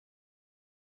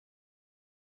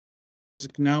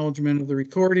acknowledgement of the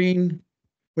recording.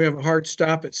 We have a hard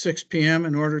stop at 6 p.m.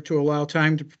 in order to allow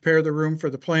time to prepare the room for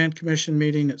the Plan Commission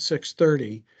meeting at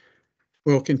 6:30.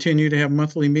 We'll continue to have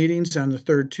monthly meetings on the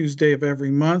third Tuesday of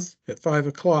every month at 5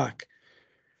 o'clock.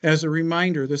 As a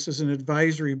reminder, this is an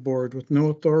advisory board with no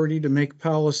authority to make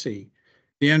policy.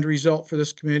 The end result for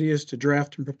this committee is to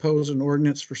draft and propose an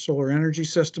ordinance for solar energy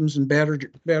systems and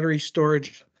battery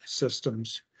storage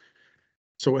systems.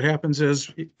 So what happens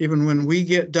is, even when we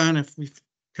get done, if we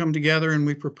come together and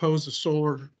we propose a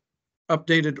solar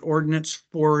updated ordinance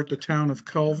for the town of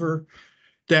Culver,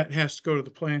 that has to go to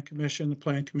the Plan Commission. The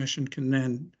Plan Commission can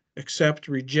then accept,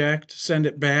 reject, send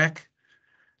it back,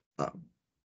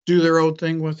 do their own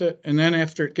thing with it. And then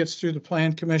after it gets through the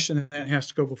Plan Commission, then it has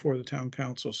to go before the town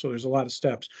council. So there's a lot of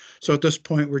steps. So at this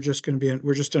point, we're just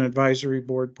an advisory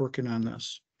board working on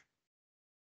this.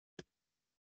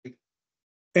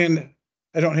 And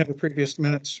I don't have the previous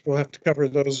minutes. We'll have to cover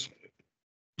those,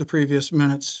 the previous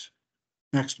minutes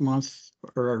next month,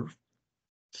 or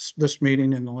this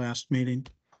meeting and the last meeting.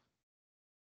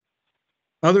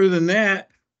 Other than that,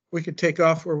 we could take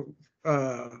off where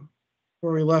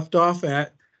we left off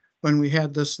at when we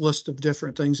had this list of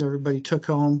different things everybody took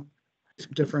home,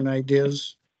 some different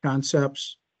ideas,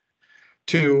 concepts,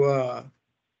 to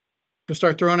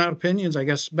start throwing out opinions. I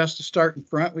guess best to start in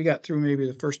front. We got through maybe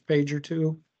the first page or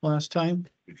two last time.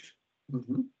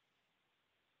 Mm-hmm.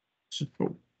 So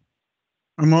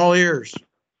I'm all ears.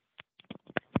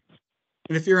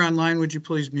 And if you're online, would you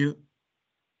please mute?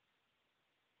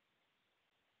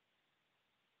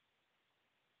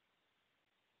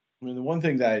 I mean, the one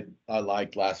thing that I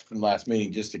liked from last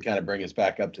meeting, just to kind of bring us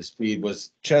back up to speed, was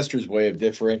Chester's way of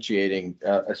differentiating,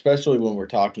 especially when we're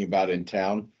talking about in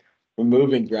town,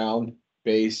 removing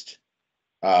ground-based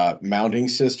mounting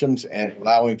systems and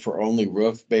allowing for only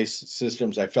roof-based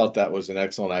systems. I felt that was an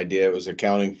excellent idea. It was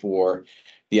accounting for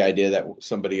the idea that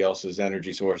somebody else's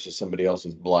energy source is somebody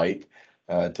else's blight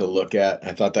to look at.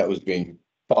 I thought that was being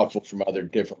thoughtful from other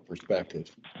different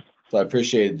perspectives. So I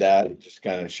appreciated that. Just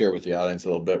kind of share with the audience a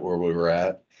little bit where we were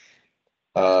at.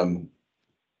 And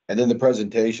then the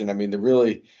presentation, I mean,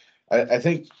 I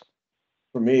think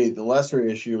for me, the lesser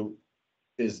issue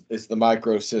is the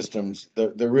micro systems.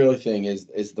 The real thing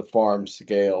is the farm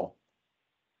scale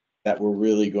that we're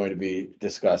really going to be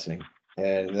discussing.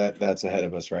 And that's ahead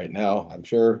of us right now, I'm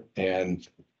sure, and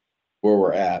where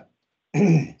we're at.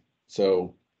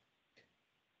 So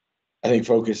I think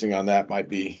focusing on that might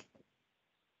be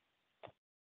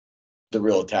the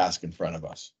real task in front of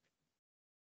us.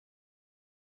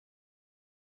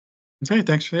 Okay,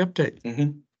 thanks for the update.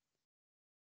 Mm-hmm.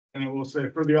 And I will say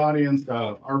for the audience,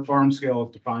 our farm scale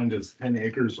is defined as 10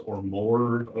 acres or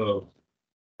more of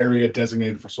area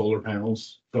designated for solar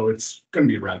panels. So it's going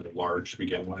to be rather large to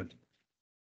begin with.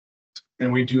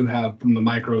 And we do have from the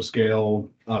micro scale,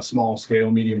 small scale,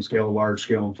 medium scale, large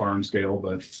scale, and farm scale.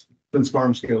 But since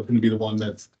farm scale is going to be the one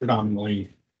that's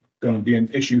predominantly going to be an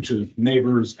issue to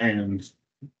neighbors and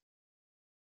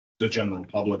the general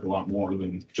public a lot more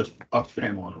than just a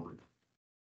panel on a roof.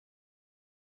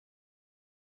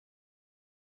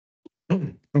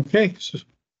 Okay, so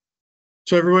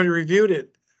everybody reviewed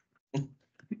it,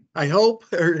 I hope,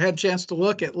 or had a chance to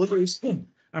look at what we've seen.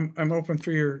 I'm open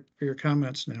for your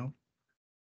comments now.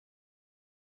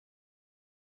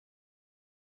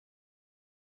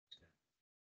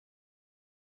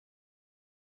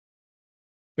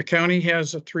 The county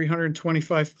has a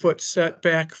 325-foot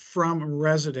setback from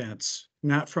residence,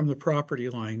 not from the property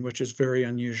line, which is very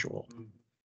unusual.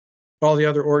 All the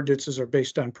other ordinances are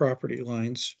based on property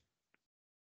lines.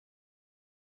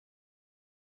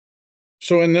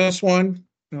 So in this one,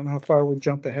 I don't know how far we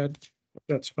jump ahead.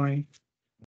 That's fine.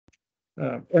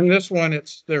 In this one,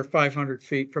 they're 500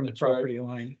 feet from the property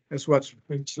line. Is what's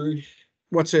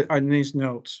it on these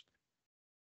notes?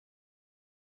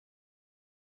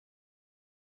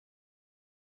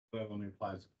 That only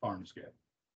applies to farm scale,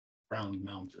 ground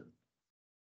mounted.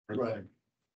 Right.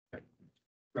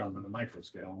 Ground on the micro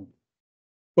scale.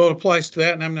 Well, it applies to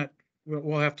that, and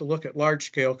we'll have to look at large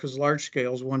scale, because large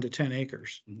scale is 1 to 10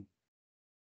 acres. Mm-hmm.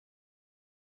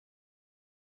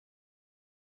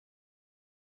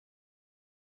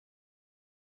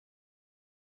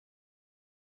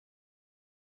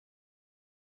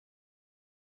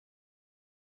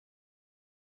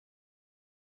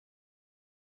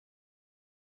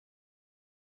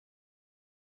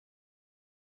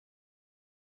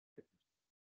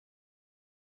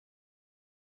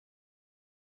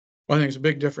 I think it's a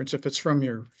big difference if it's from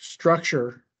your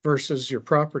structure versus your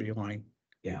property line.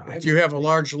 Yeah. If you have a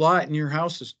large lot and your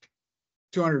house is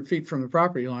 200 feet from the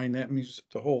property line, that means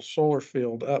the whole solar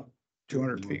field up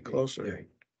 200 feet closer.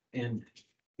 And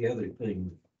the other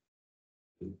thing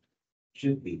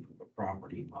should be from a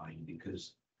property line,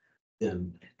 because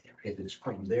then if it's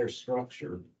from their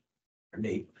structure, or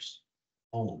neighbor's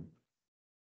home,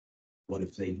 what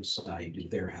if they decide if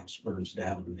their house burns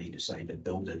down and they decide to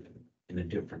build it in a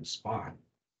different spot?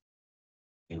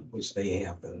 And which they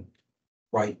have the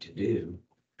right to do.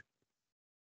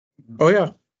 Oh, yeah.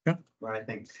 But I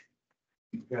think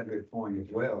you've got a good point as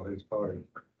well, as far as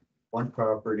one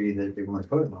property that they want to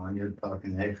put them on, you're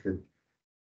talking an extra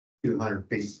 200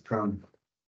 feet from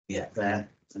Yeah. that.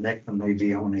 The next one may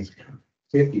be only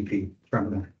 50 feet from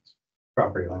the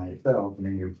property line itself, and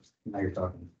then now you're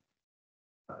talking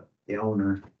the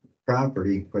owner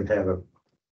property would have a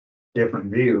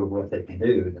different view of what they can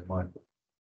do than what.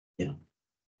 Yeah.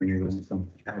 When you're doing some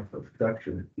actual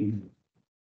structure.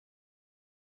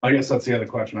 I guess that's the other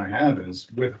question I have is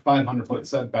with 500-foot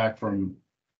setback from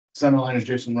center line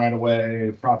adjacent right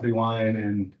away, property line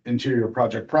and interior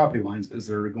project property lines, is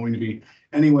there going to be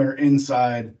anywhere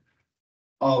inside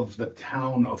of the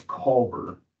town of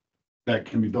Culver that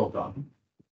can be built on?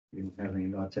 You don't have any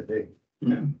lots that big.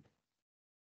 Even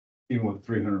with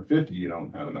 350, you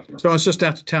don't have enough. So it's just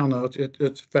at the town though. It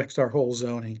affects our whole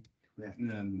zoning,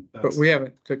 And but that's, we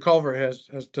haven't, the Culver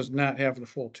does not have the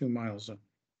full 2 miles zone.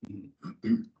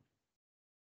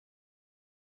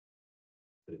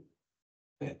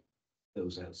 That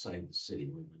goes outside the city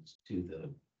limits to the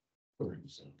current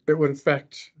zone. It would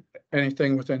affect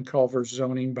anything within Culver's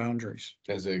zoning boundaries.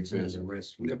 As it And exists. the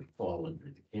rest would fall under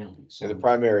the county. So the So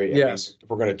primary, I mean, Yes. if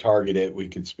we're gonna target it, we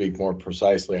could speak more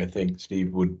precisely. I think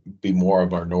Steve would be more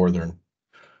of our northern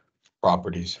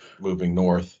properties moving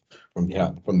north from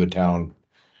town, from the town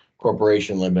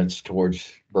corporation limits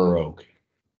towards Burr Oak.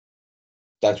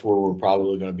 That's where we're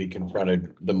probably gonna be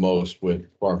confronted the most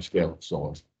with farm scale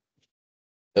solar.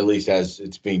 At least as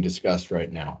it's being discussed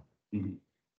right now.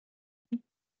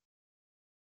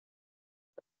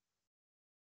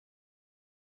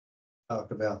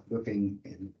 Talk about looking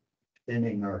and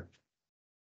extending our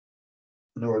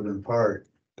northern part.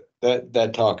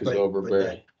 That talk is But- over, but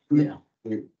Barry. yeah,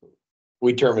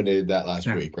 We terminated that last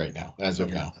Yeah. week right now, as of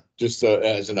now, just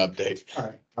as an update. All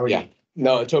right. Are we- Yeah.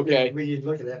 No, it's okay. We need to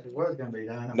look at that, it was gonna be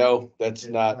done. No, that's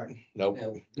not, nope.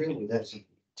 well, really, that's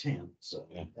intent, so.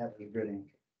 Yeah. That was a good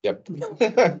answer. Yep.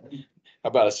 How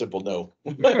about a simple no?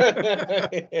 It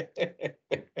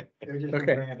was just Okay.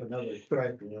 gonna bring up another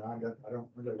stripe, you know, I don't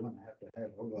really wanna have to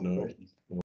have a whole lot No. of questions.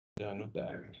 Done with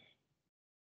that.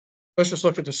 Let's just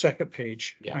look at the second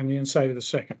page, Yeah. on the inside of the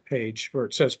second page where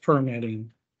it says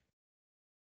permitting.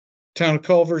 Town of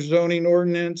Culver zoning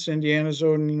ordinance, Indiana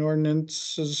zoning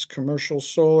ordinances, commercial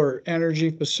solar energy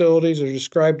facilities are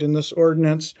described in this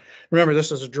ordinance. Remember,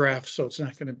 this is a draft, so it's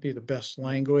not gonna be the best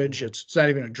language. It's not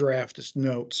even a draft, it's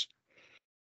notes.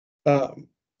 Are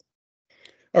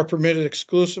permitted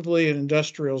exclusively in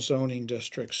industrial zoning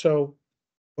districts. So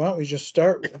why don't we just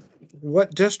start with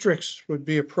what districts would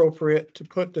be appropriate to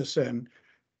put this in?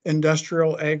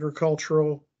 Industrial,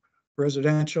 agricultural,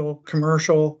 residential,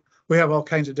 commercial. We have all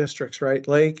kinds of districts, right?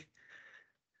 Lake.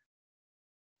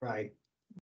 Right,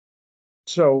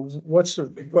 So what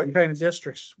kind of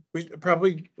districts? We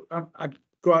probably, I'd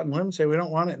go out and limb and say we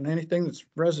don't want it in anything that's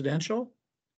residential.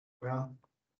 well.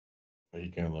 You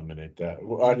can eliminate that.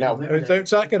 Now,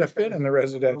 It's not gonna fit in the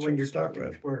residential When you you're start talking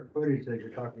with. square footage that you're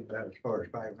talking about as far as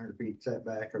 500 feet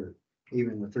setback or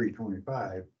even the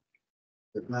 325.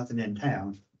 There's nothing in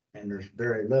town and there's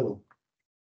very little.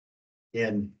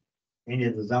 In any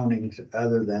of the zonings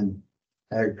other than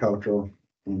agricultural,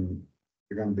 and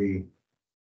you're gonna be.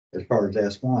 As far as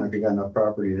S1, if you got enough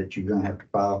property that you're gonna have to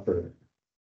file for.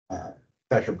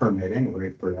 Special permit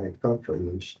anyway for agricultural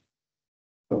use.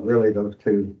 So really those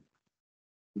two.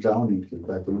 Zonings is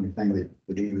like the only thing that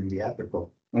would even be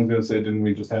applicable. I was gonna say, didn't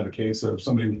we just have a case of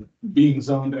somebody being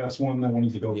zoned S1 that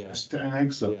wanted to go Yes. to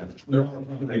ag, so. Yeah. They're all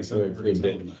things that are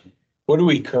zoned. what do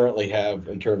we currently have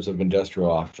in terms of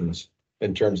industrial options,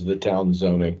 in terms of the town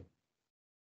zoning?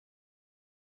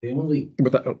 The only.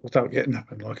 Without getting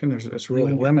up and looking, it's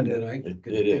really the only thing limited. that I It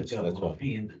could is, think of that's what-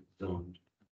 offhand that's zoned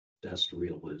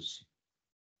industrial was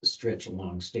the stretch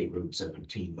along State Road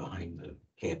 17 behind the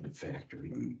cabinet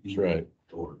factory. That's right.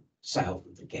 Or south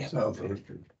of the cabinet South.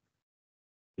 factory.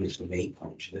 There's an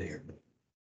acreage there.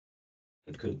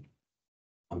 It could,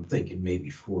 I'm thinking maybe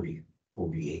 40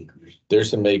 acres.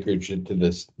 There's some acreage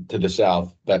to the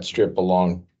south, that strip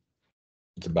along.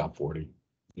 It's about 40.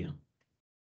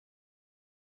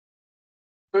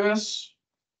 BESS.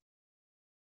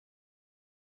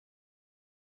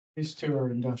 These two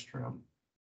are industrial.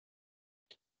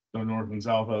 So north and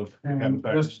south of. And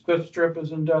this strip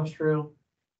is industrial.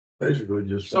 Basically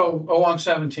just. So along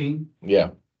 17, Yeah,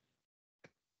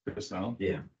 Just now.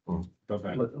 Yeah.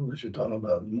 Okay. Unless you're talking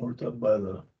about north up by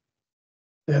the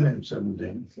 10 and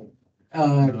 17.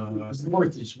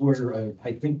 North is where,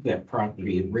 I think that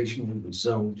property originally was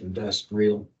zoned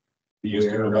industrial. You used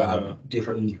to go Where, down the-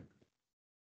 different.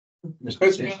 it's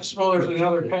possible there's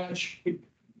another patch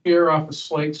here off of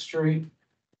Slate Street.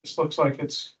 This looks like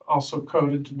it's also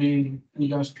coded to be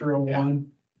industrial Yeah.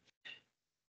 1.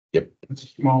 Yep. It's a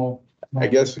small. I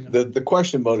guess the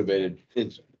question motivated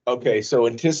is, okay, so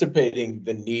anticipating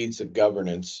the needs of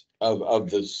governance of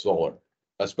the solar,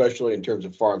 especially in terms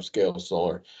of farm scale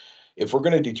solar. If we're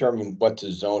gonna determine what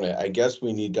to zone it, I guess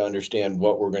we need to understand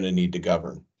what we're gonna need to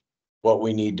govern. What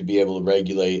we need to be able to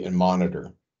regulate and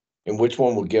monitor, and which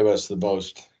one will give us the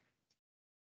most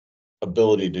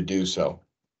ability to do so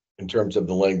in terms of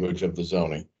the language of the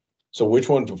zoning. So which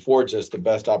one affords us the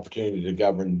best opportunity to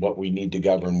govern what we need to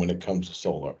govern when it comes to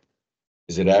solar?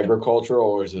 Is it agricultural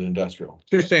or is it industrial?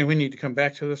 You're saying we need to come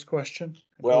back to this question?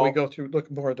 Well, we go through, look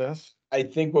more at this. I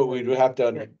think what we'd have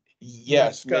to,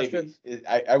 yes, maybe,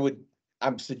 Discussion.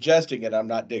 I'm suggesting it, I'm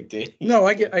not dictating. No,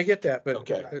 I get that, but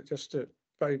Okay. just to,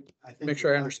 I I think make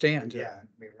sure I we want- understand. Yeah, I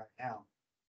mean, right now.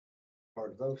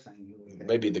 Part of those things.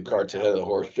 Maybe the cart's ahead of the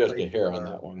horse, just a hair on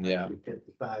that one, yeah. We pick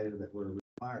the size that we're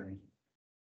requiring.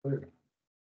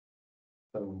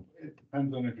 So, It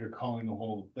depends on if you're calling the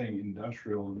whole thing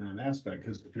industrial in that aspect,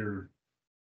 because if you're.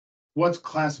 What's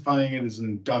classifying it as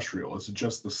industrial? Is it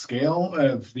just the scale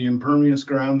of the impervious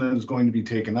ground that is going to be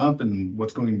taken up and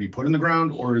what's going to be put in the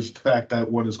ground? Or is the fact that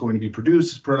what is going to be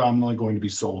produced is predominantly going to be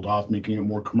sold off, making it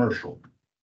more commercial?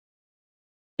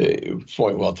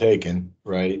 Point well taken,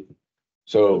 right?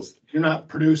 So, You're not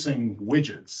producing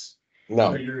widgets. So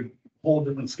no, you're a whole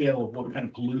different scale of what kind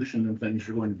of pollution and things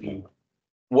you're going to be.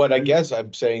 what I guess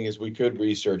I'm saying is we could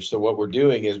research. So what we're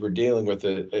doing is we're dealing with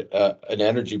an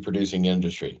energy producing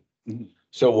industry. Mhm.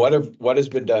 So what has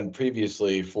been done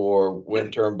previously for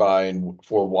wind turbine,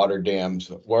 for water dams?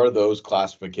 What are those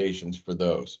classifications for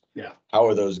those? Yeah. How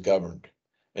are those governed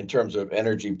in terms of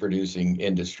energy producing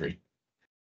industry?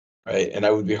 Right, and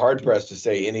I would be hard pressed to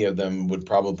say any of them would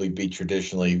probably be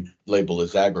traditionally labeled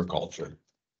as agriculture.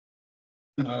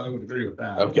 I would agree with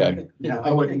that. Okay. Yeah,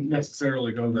 I wouldn't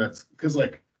necessarily go that, because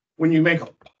like, when you make a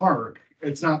park,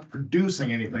 it's not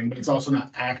producing anything, but it's also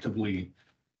not actively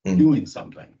Hmm. doing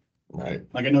something. Right,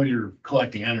 Like, I know you're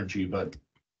collecting energy, but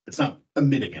it's not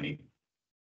emitting any.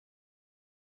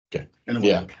 Okay. In a way.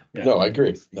 Yeah. no, I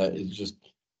agree. That is just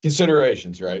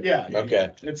considerations, right? Yeah.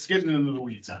 Okay. It's getting into the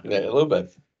weeds. on it. Yeah, a little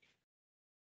bit.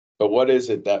 But what is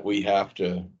it that we have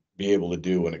to be able to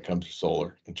do when it comes to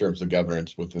solar in terms of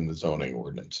governance within the zoning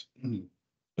ordinance? Mhm.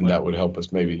 And that would help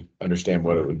us maybe understand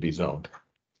what it would be zoned.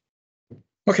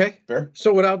 Okay, Fair?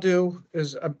 so what I'll do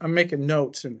is I'm making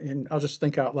notes and I'll just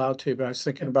think out loud too, but I was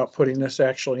thinking about putting this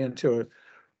actually into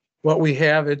what we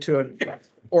have into an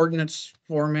ordinance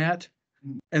format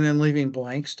and then leaving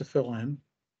blanks to fill in.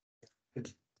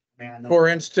 man, I know- For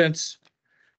instance,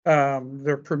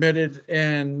 they're permitted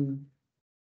in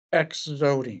X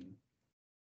zoning.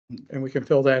 And we can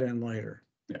fill that in later.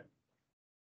 Yeah.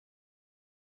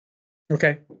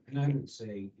 Okay, And I would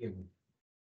say,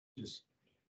 just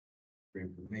for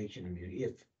information, I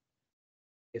mean,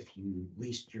 if you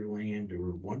leased your land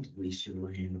or want to lease your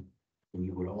land, then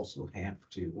you would also have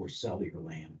to, or sell your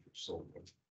land for solar.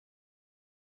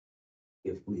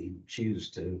 If we choose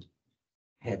to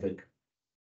have it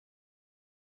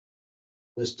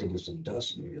listed as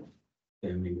industrial,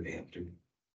 then we would have to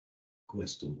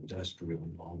list industrial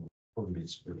and all the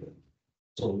permits for the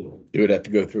solar. You would have to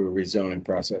go through a rezoning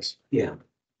process. Yeah.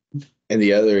 And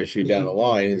the other issue down the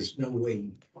line is, There's no way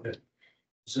you want to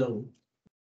zone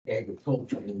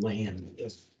agricultural land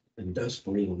as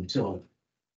industrial until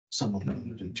someone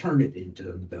would turn it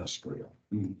into industrial.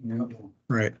 You know,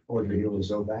 right. or be able to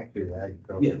go back to that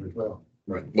Yeah. as well.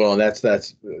 Right. well, that's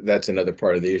another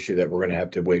part of the issue that we're gonna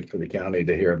have to wait for the county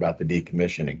to hear about the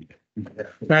decommissioning.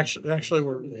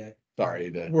 Actually, Sorry,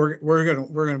 we're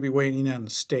gonna be waiting on the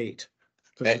state.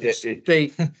 'Cause the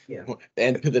State,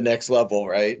 and to the next level,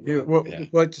 right? Yeah.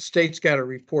 what the state's got a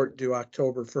report due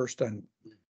October 1st on,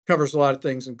 covers a lot of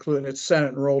things, including it's Senate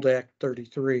Enrolled Act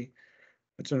 33.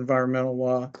 It's an environmental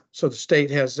law. So the state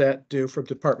has that due from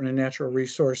Department of Natural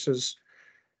Resources,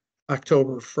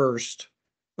 October 1st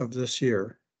of this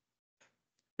year.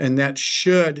 And that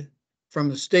should, from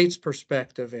the state's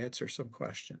perspective, answer some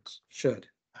questions, should.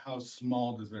 How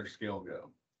small does their scale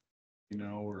go? You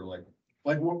know, or like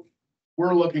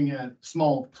we're looking at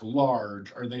small to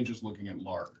large. Are they just looking at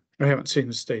large? I haven't seen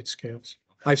the state scales.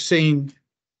 I've seen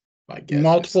My guess is-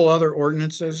 multiple other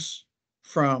ordinances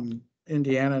from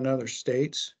Indiana and other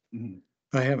states. Mhm.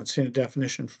 I haven't seen a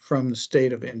definition from the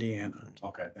state of Indiana.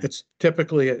 Okay. It's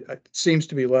typically, it seems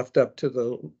to be left up to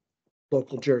the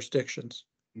local jurisdictions.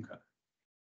 Okay.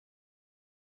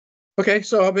 Okay,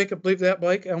 so I'll leave that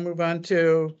blank. I'll move on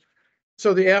to,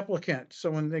 so the applicant,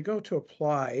 so when they go to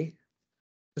apply,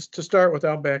 just to start with,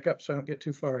 I'll back up so I don't get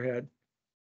too far ahead.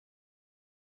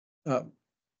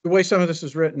 The way some of this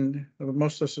is written,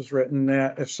 most of this is written,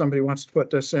 that if somebody wants to put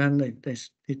this in, they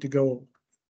need to go in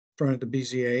front of the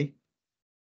BZA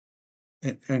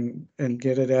and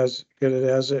get it as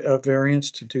a variance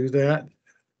to do that,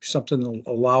 something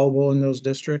allowable in those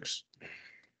districts.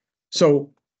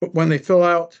 So when they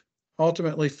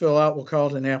ultimately fill out, we'll call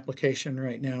it an application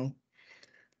right now.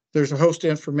 There's a host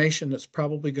of information that's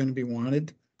probably going to be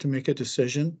wanted to make a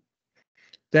decision.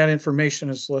 That information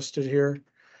is listed here.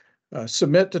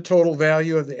 Submit the total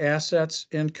value of the assets,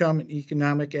 income, and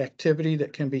economic activity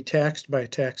that can be taxed by a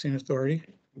taxing authority.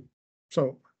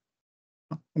 So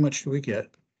how much do we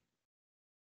get?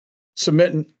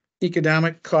 Submit an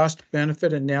economic cost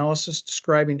benefit analysis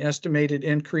describing estimated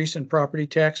increase in property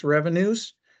tax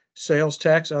revenues, sales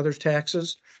tax, other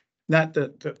taxes. Not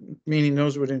that meaning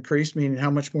those would increase, meaning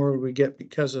how much more would we get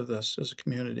because of this as a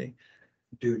community?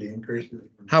 Due to increases.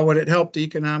 How would it help the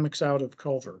economics out of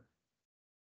Culver?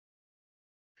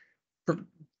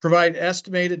 Provide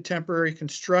estimated temporary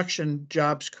construction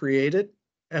jobs created,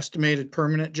 estimated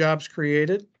permanent jobs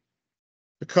created,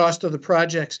 the cost of the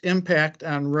project's impact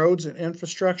on roads and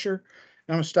infrastructure.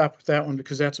 I'm gonna stop with that one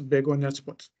because that's a big one.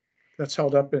 That's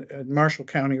held up in Marshall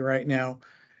County right now,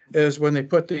 is when they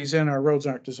put these in, our roads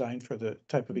aren't designed for the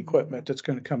type of equipment that's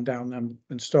gonna come down and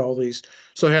install these.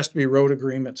 So it has to be road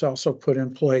agreements also put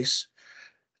in place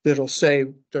that'll say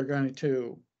they're going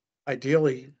to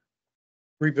ideally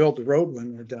rebuild the road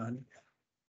when they're done.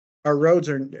 Our roads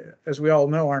are, as we all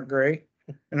know, aren't great.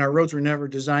 And our roads were never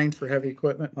designed for heavy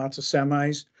equipment, lots of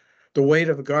semis. The weight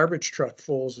of a garbage truck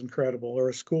full is incredible, or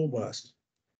a school bus.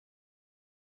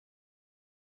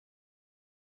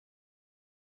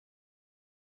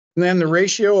 And then the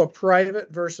ratio of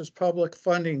private versus public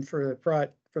funding for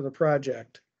the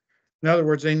project. In other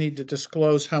words, they need to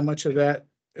disclose how much of that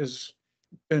has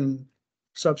been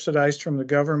subsidized from the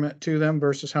government to them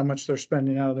versus how much they're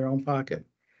spending out of their own pocket.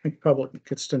 I think public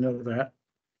gets to know that.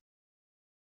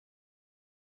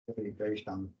 It'll be based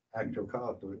on actual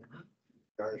cost of it,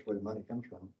 regardless where the money comes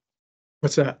from.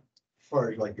 What's that? As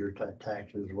far as like your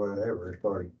taxes, whatever, as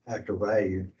far as actual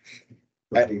value.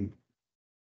 My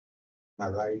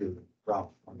right is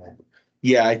wrong on that.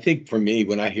 Yeah, I think for me,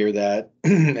 when I hear that,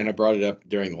 and I brought it up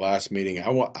during the last meeting,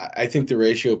 I think the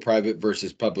ratio of private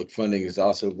versus public funding is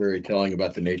also very telling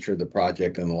about the nature of the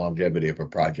project and the longevity of a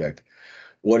project.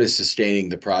 What is sustaining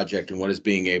the project and what is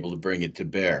being able to bring it to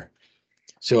bear?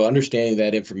 So understanding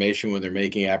that information when they're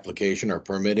making application or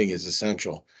permitting is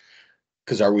essential.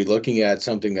 Because are we looking at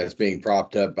something that's being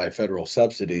propped up by federal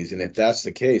subsidies? And if that's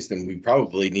the case, then we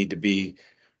probably need to be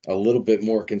a little bit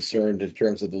more concerned in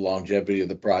terms of the longevity of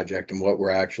the project and what we're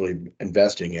actually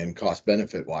investing in cost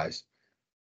benefit wise.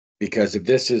 Because if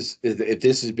this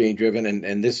is being driven,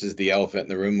 and this is the elephant in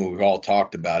the room, we've all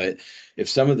talked about it. If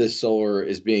some of this solar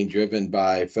is being driven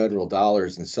by federal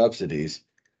dollars and subsidies,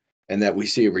 and that we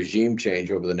see a regime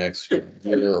change over the next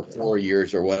year or 4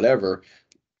 years or whatever,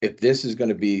 if this is going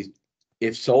to be,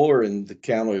 if solar in the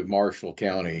county of Marshall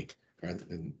County, or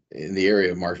in the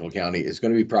area of Marshall County, is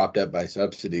going to be propped up by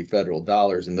subsidy federal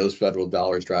dollars, and those federal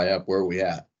dollars dry up, where are we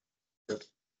at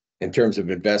in terms of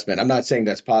investment? I'm not saying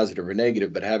that's positive or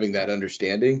negative, but having that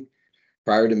understanding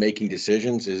prior to making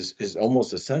decisions is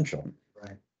almost essential.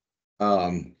 Right.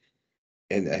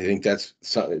 And I think that's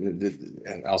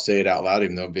and I'll say it out loud,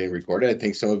 even though I'm being recorded. I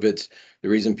think some of it's the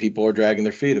reason people are dragging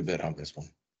their feet a bit on this one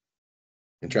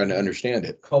and trying to understand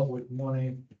it. Public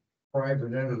money,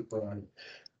 private enterprise.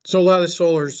 So a lot of the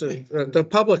solars, the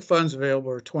public funds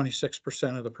available are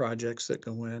 26% of the projects that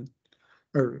go in,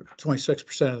 or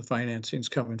 26% of the financing is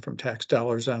coming from tax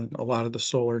dollars on a lot of the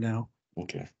solar now.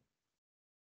 Okay.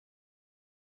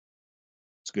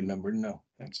 It's a good number to know.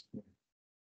 Thanks.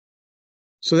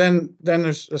 So then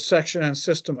there's a section on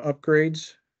system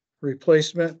upgrades,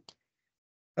 replacement.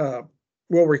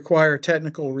 Will require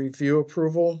technical review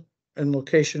approval and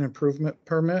location improvement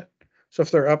permit. So if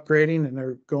they're upgrading and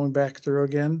they're going back through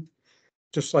again,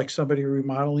 just like somebody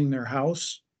remodeling their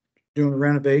house, doing a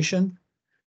renovation,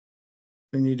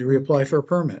 they need to reapply for a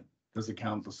permit. Does it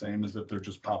count the same as if they're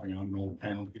just popping on an old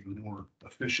panel, getting a more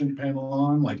efficient panel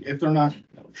on? Like if they're not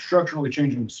structurally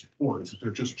changing the supports, if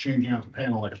they're just changing out the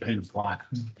panel like a painted flat.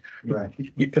 Right.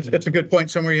 It's a good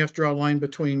point. Somewhere you have to draw a line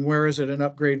between where is it an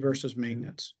upgrade versus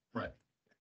maintenance. Right.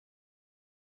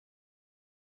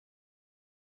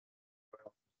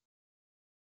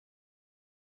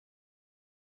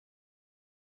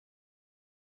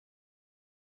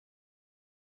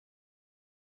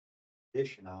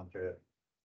 addition onto it.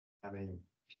 I mean,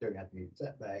 still got to meet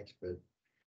setbacks, but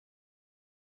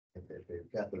if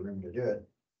they've got the room to do it,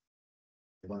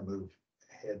 they want to move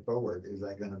head forward. Is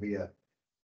that gonna be a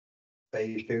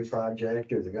phase 2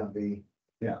 project, or is it gonna be?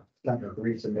 Yeah. Something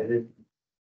resubmitted?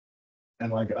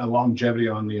 And like a longevity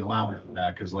on the allowance of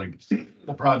that, because like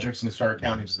the projects in the Stark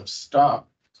counties have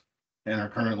stopped and are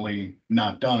currently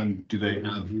not done, do they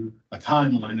have a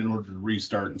timeline in order to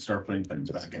restart and start putting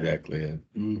things back in? Exactly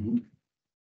it.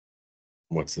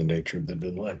 What's the nature of the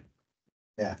delay?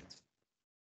 Yeah.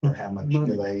 Or how much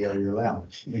delay are you allowing?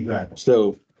 Exactly.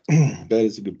 So that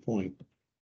is a good point.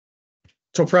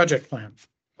 So project plan.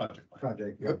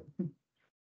 Project. Yep.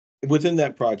 Within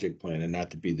that project plan, and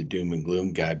not to be the doom and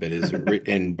gloom guy, but is it,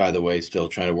 and by the way, still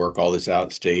trying to work all this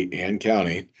out, state and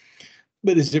county.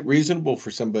 But is it reasonable for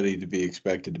somebody to be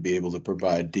expected to be able to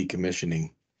provide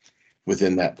decommissioning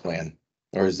within that plan?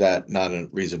 Or is that not a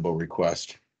reasonable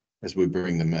request as we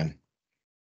bring them in?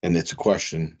 And it's a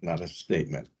question, not a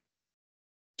statement.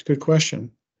 It's a good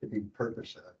question. To be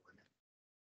purpose of it.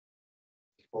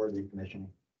 For the commission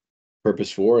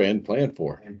Purpose for and plan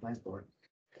for, and plan for it.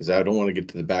 because I don't want to get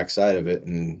to the backside of it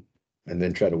and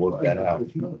then try to work that out.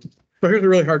 But here's the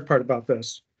really hard part about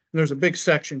this. There's a big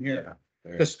section here.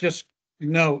 There. This just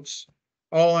notes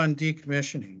all on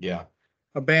decommissioning. Yeah,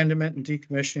 Abandonment and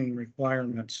decommissioning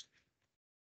requirements.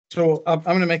 So I'm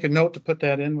gonna make a note to put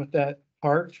that in with that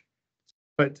part.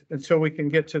 But until we can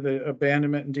get to the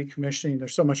abandonment and decommissioning,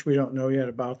 there's so much we don't know yet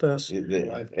about this. and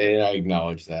I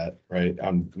acknowledge that, right,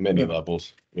 on many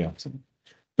levels, yeah.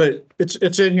 But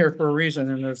it's in here for a reason,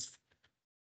 and there's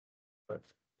 2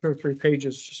 or 3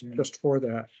 pages just for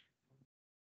that.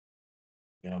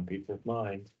 On people's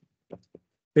minds.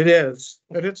 It is,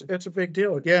 but it's a big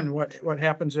deal. Again, what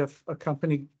happens if a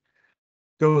company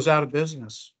goes out of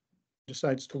business,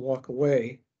 decides to walk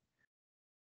away?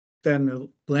 Then the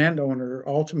landowner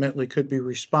ultimately could be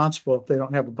responsible if they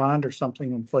don't have a bond or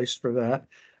something in place for that.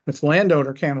 If the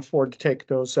landowner can't afford to take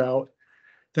those out,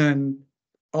 then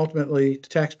ultimately the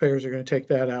taxpayers are gonna take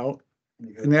that out.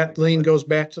 And that lien goes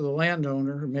back to the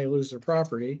landowner who may lose their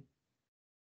property.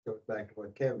 Goes back to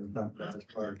what Kevin talked about as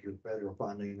far as your federal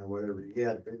funding or whatever you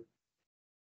get.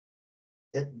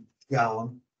 It's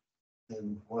gone.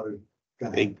 And what is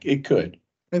gonna happen? It could.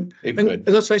 And It and could.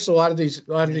 let's face it, a lot of these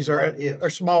Yes. are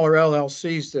smaller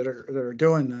LLCs that are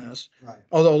doing this. Right.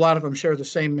 Although a lot of them share the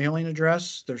same mailing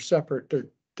address, they're separate, they're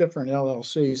different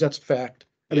LLCs. That's a fact.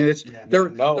 I mean, Yeah.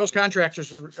 those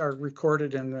contractors are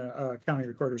recorded in the county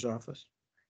recorder's office.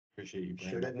 Appreciate you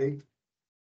Should bringing it be?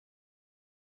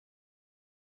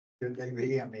 Should they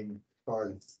be? I mean, as far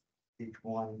as each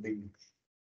one be,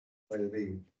 whether it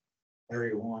be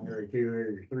area 1, area 2,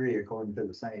 area 3, according to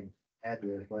the same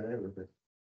address, whatever, but.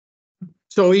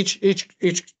 So each,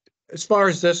 as far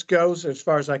as this goes, as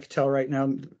far as I can tell right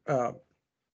now,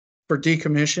 for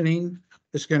decommissioning,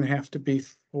 it's gonna have to be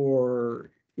for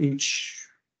each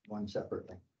One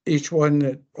separately. one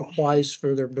that applies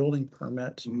for their building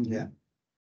permit. Yeah.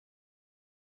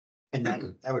 And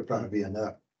that would probably be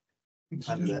enough. It's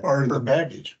just part of the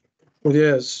package, It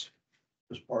is.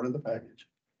 it's part of the package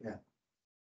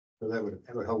So that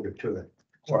would hold it to it.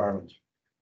 requirements.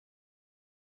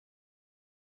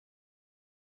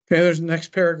 Okay, there's the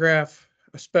next paragraph.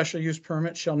 A special use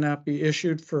permit shall not be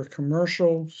issued for a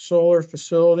commercial solar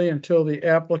facility until the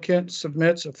applicant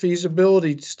submits a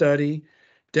feasibility study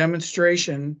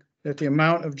demonstration that the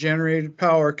amount of generated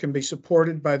power can be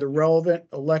supported by the relevant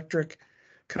electric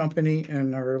company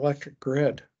and our electric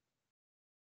grid.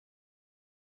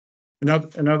 In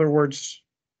other words,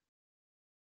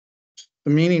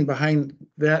 the meaning behind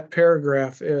that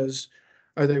paragraph is,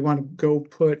 or they want to go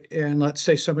put in, let's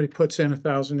say somebody puts in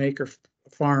 1,000-acre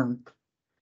farm.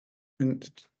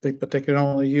 But they can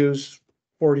only use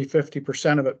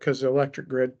 40–50% of it because the electric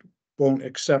grid won't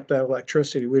accept that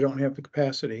electricity. We don't have the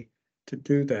capacity to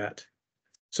do that.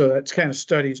 So that's kind of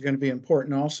study is going to be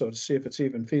important also to see if it's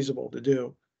even feasible to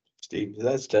do. Steve, does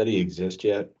that study exist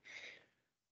yet?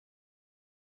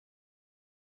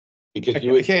 Because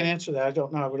I can't answer that. I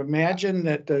don't know. I would imagine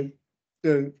that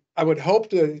I would hope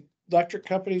the electric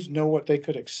companies know what they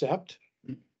could accept.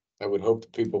 I would hope the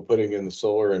people putting in the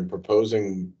solar and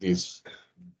proposing the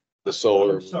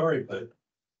solar. I'm sorry, but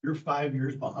you're 5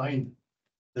 years behind.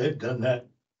 They've done that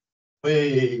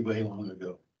way long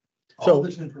ago. So- All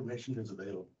this information is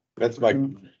available. That's my,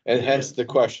 and hence the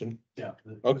question. Yeah.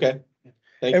 Okay.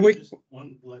 Thank And you. we, Just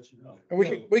wanted to let you know.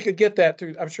 and we could get that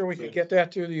through, I'm sure we could get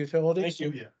that through the utilities. Thank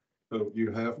you. Yeah. So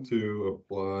you have to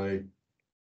apply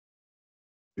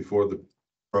before the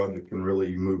project can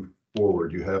really move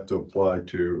forward. You have to apply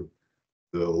to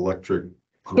the electric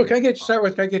Look, can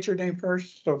I get your name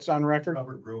first, so it's on record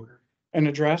Robert Broker, and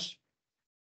address?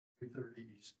 330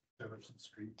 East Jefferson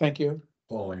Street. Thank you,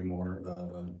 Paul Amore,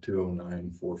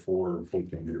 20944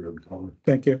 Fulton Road.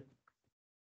 thank you.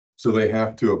 So they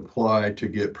have to apply to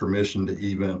get permission to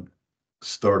even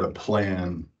start a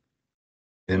plan.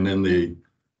 And then the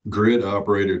grid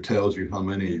operator tells you how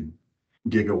many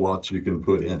gigawatts you can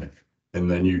put in it. And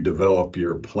then you develop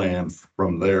your plan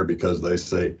from there because they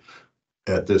say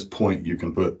at this point you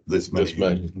can put this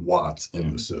many watts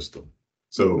in the system.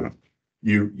 So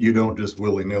you don't just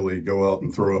willy-nilly go out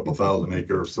and throw up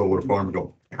 1,000-acre solar farm and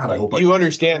go, God, I hope I. You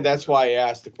understand, that's why I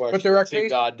asked the question. But there are It seemed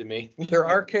cases- odd to me. There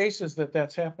are cases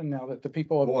that's happened now, that the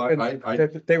people, Well, have been-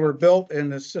 that they were built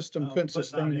and the system couldn't But not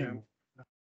sustain them. anymore.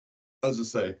 As I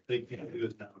say, They can't do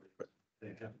it now.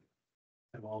 They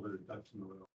have all their ducks in a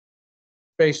row.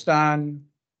 Based on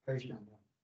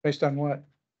what?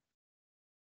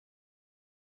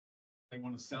 They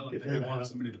want to sell it, If they they gotta have want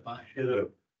somebody to buy it. Hit a,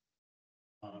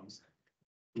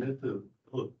 With the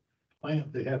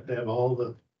plant, they have to have all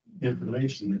the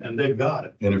information and they've got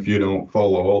it. and if you don't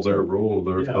follow all their rules,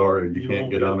 they're Yeah, sorry, you you can't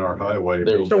won't get be on able our to- highway.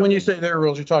 There you So when you say their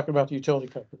rules, you're talking about the utility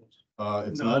companies.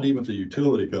 It's No. not even the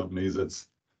utility companies, it's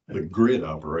the grid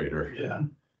operator. Yeah.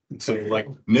 So like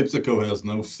NIPSCO has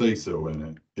no say-so in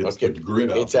it. It's the Okay.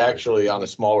 grid. It's operator. actually on a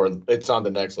smaller, it's on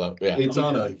the next level, yeah. It's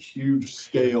on a huge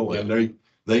scale and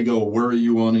they go, where are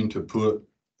you wanting to put?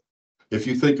 If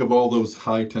you think of all those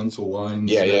high tensile lines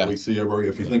Yeah, yeah. that we see everywhere,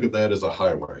 if you think of that as a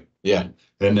highway, Yeah,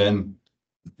 and then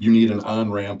you need an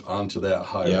on-ramp onto that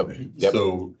highway. yep.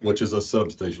 So, which is a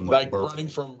substation. like Berkeley. running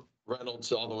from Reynolds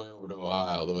all the way over to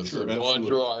Ohio, there was Sure, going absolutely.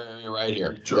 through our area right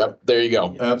here. Sure. Yep, there you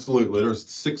go. Absolutely. There's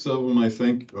 6 of them, I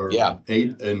think, or Yeah.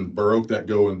 8 in Baroque that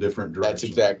go in different That's directions.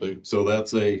 exactly, So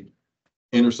that's a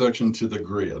intersection to the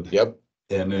grid. yep.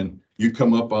 And then you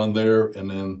come up on there and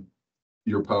then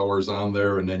your power's on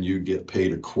there and then you get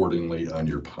paid accordingly on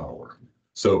your power.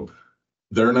 So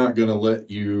they're not gonna let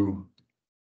you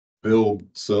build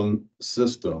some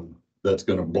system that's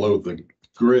gonna blow the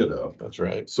grid up. That's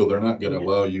right. So they're not gonna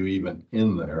allow you even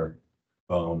in there.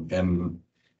 And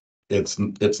it's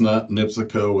not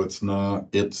NIPSCO,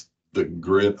 it's the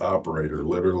grid operator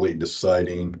literally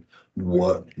deciding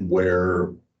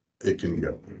where it can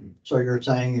go. So you're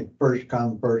saying it first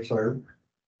come, first served?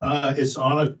 It's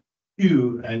on a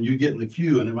queue and you get in the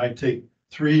queue and it might take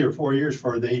 3 or 4 years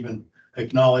before they even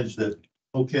acknowledge that,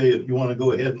 okay, if you want to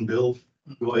go ahead and build,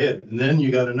 go ahead. And then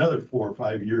you got another 4 or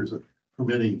 5 years of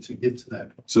permitting to get to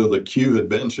that. So the queue had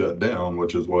been shut down,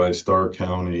 which is why Starr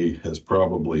County has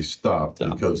probably stopped Yeah.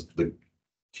 because the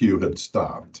queue had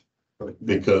stopped.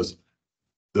 Because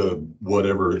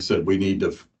whatever it said, they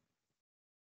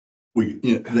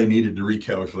needed to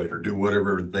recalculate or do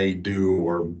whatever they do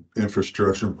or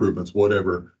infrastructure improvements,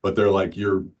 whatever. But they're like,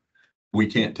 we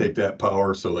can't take that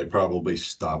power, so they probably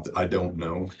stopped. I don't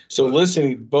know. So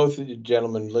listening, both of you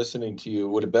gentlemen listening to you,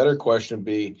 would a better question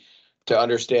be to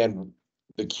understand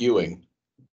the queuing?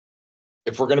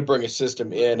 If we're gonna bring a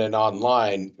system in and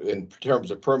online in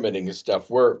terms of permitting and stuff,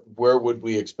 where would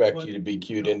we expect you to be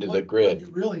queued into the What grid? you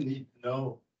really need to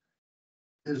know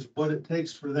is what it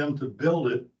takes for them to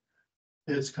build it.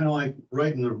 It's kind of like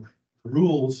writing the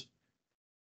rules.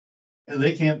 And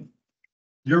they can't,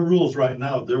 your rules right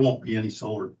now, there won't be any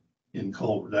solar in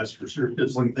Culver, that's for sure,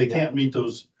 because they can't meet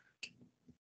those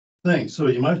things. So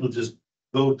you might as well just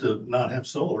vote to not have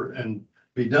solar and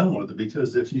be done with it,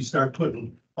 because if you start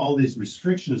putting all these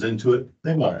restrictions into it,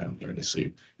 they won't. I'm trying to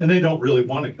see. And they don't really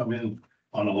want to come in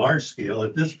on a large scale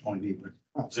at this point either.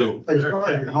 So As far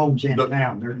as your homes in The-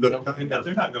 town, they're. They're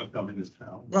not gonna come in this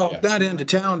town. Well, Yeah. not into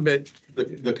town, but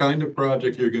the kind of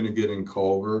project you're gonna get in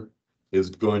Culver is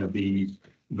going to be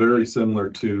very similar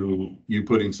to you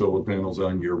putting solar panels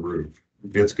on your roof.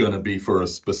 It's gonna be for a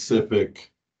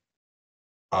specific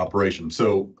operation.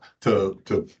 So to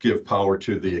give power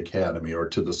to the academy or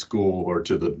to the school or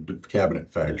to the cabinet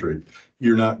factory,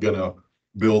 you're not gonna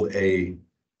build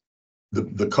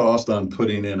the cost on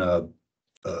putting in a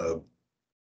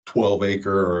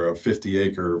 12-acre or a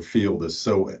 50-acre field is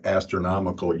so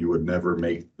astronomical, you would never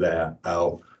make that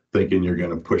out thinking you're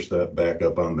gonna push that back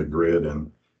up on the grid and,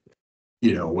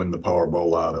 when the Powerball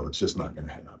Lotto, it's just not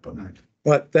gonna happen.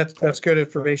 but that's good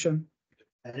information.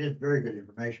 That is very good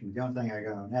information. The only thing I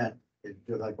got on that is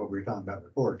just like what we were talking about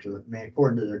before. So, I mean,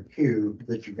 according to their queue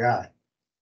that you got.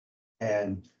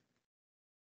 And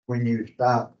when you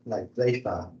stop, like they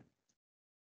stop.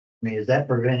 I mean, is that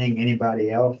preventing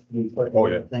anybody else? Oh,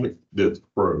 yeah, it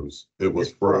froze. It was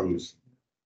It froze. froze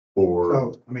for,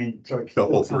 So, I mean, so. it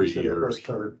Couple, still comes 3 to the years.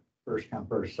 First come,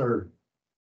 first served.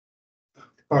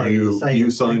 you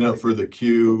sign up for the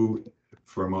queue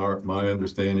from my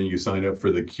understanding, you sign up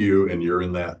for the queue and you're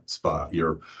in that spot.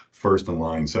 You're first in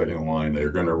line, second in line.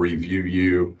 They're gonna review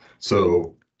you.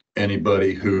 So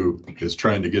anybody who is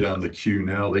trying to get on the queue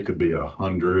now, they could be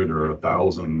 100 or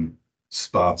 1,000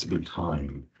 spots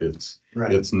behind.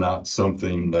 Right. It's not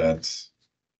something that's,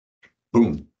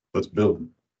 boom, let's build,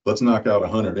 let's knock out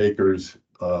 100 acres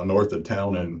north of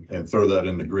town and throw that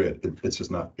in the grid. It's just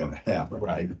not gonna happen.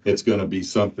 Right. It's gonna be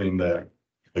something that,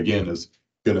 again, is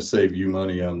gonna save you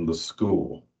money on the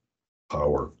school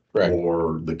power. Correct.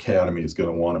 Or the academy is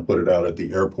gonna wanna put it out at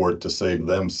the airport to save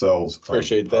themselves. on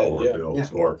Appreciate that, power yeah.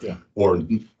 bills, Yeah. Or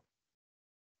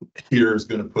here's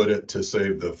gonna put it to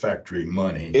save the factory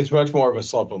money. It's much more of a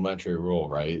supplementary rule,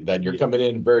 right? That you're coming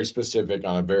in very specific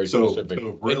on a very So specific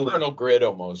really- internal grid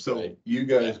almost, So right? you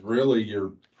guys really,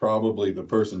 you're probably the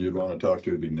person you'd wanna talk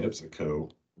to would be NIPSCO.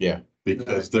 Yeah.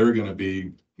 Because they're gonna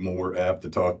be more apt to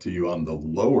talk to you on the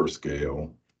lower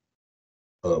scale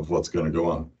of what's gonna go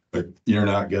on. But you're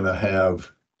not gonna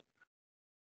have,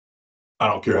 I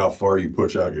don't care how far you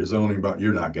push out your zoning, but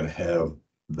you're not gonna have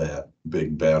that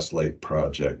big Bass Lake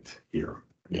project here.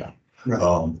 Yeah.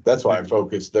 Right. That's why I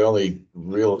focused, the only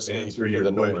real. To answer your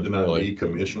the north, question on really.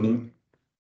 decommissioning,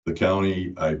 the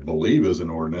county, I believe, is an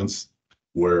ordinance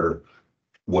where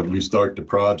when you start the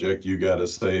project, you gotta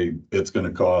say it's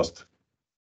gonna cost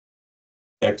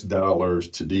X dollars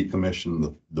to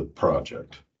decommission the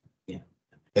project. Yeah.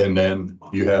 And then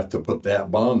you have to put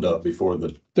that bond up before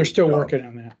the, They're still working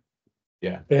on that.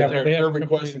 Yeah, They they're haven't requesting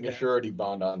completed a that. surety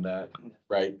bond on that,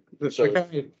 right? The So-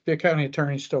 county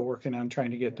attorney's still working on trying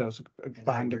to get those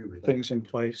bond agree with that. things in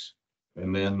place.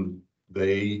 and then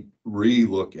they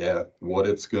relook at what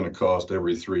it's gonna cost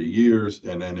every 3 years.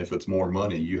 And then if it's more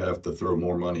money, you have to throw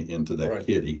more money into that Right.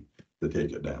 kitty to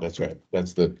take it down. That's right.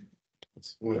 That's it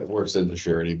works as a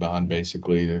surety bond,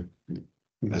 basically,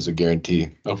 as a guarantee.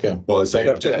 Okay. Well, it's Thank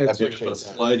you. I it's appreciate a that.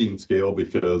 sliding scale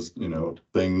because,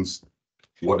 things,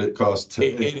 what it costs.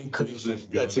 It increases.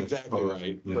 That's exactly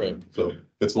right. You know, Right. So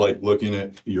it's like looking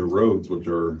at your roads, which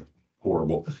are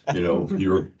horrible,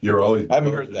 you're always. I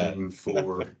haven't heard that. budgeting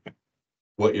For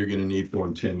what you're gonna need for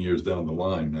them 10 years down the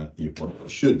line, not you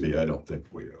should be, I don't think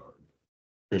we are.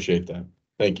 Appreciate that.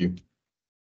 Thank you.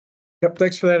 Yep,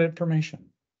 thanks for that information.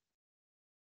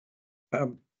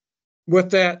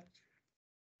 With that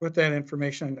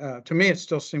information, to me, it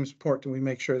still seems important we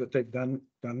make sure that they've done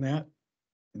that.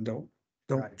 And don't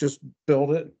Right. just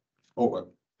build it. Oh,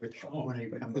 Which, when they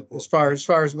come up As with far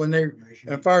as when they, information,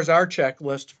 as far as our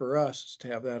checklist for us, is to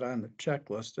have that on the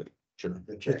checklist, Sure.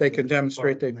 the that they can checklist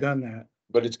demonstrate they've department. done that.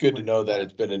 But it's good to know that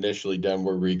it's been initially done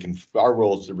where our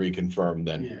role is to reconfirm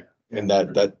then. Yeah. And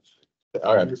that,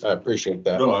 all right, I appreciate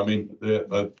that. no, I mean,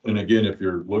 and again, if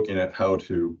you're looking at how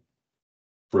to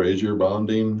phrase your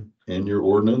bonding in your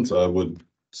ordinance, I would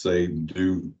say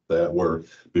do that where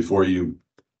before you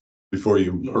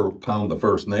pound the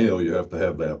first nail, you have to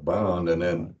have that bond and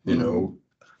then,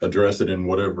 address it in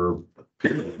whatever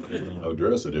period.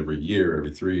 Address it every year,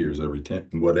 every 3 years, every 10,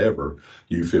 whatever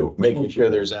you feel. Making sure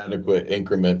there's adequate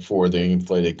increment for the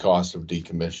inflated cost of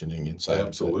decommissioning inside.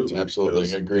 Absolutely. Absolutely,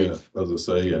 because, agree. yeah, As I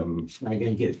say, It's not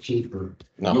gonna get cheaper.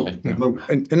 No,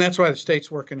 And that's why the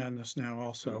state's working on this now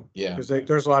also, yeah, because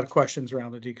there's a lot of questions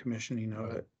around the decommissioning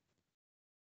of it.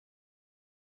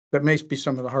 That may be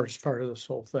some of the hardest part of this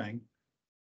whole thing.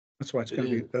 That's why it's gonna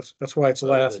be, that's why it's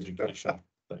last. education.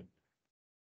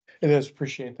 It is,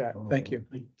 appreciate that. Thank you.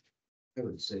 I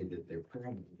would say that they're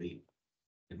probably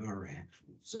in our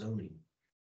actual zoning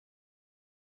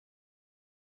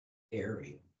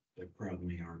area, there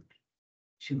probably aren't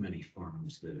too many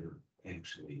farms that are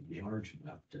actually large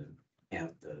enough to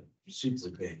have the super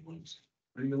big ones,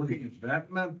 Are you looking at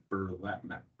that map or that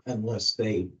map? unless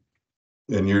they,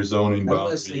 in your zoning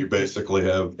Unless boundary, they- you basically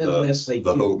have unless they.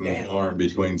 the do Houghton that. farm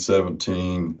between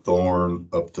 17, Thorn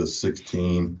up to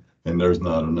 16, and there's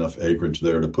not enough acreage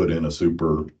there to put in a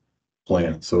super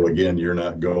plant. So again, you're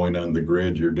not going on the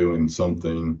grid, you're doing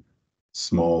something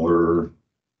smaller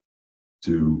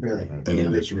to Really, an Yeah,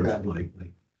 additional.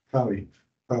 probably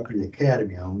property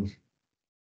academy owns.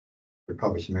 There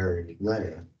probably some areas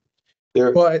there.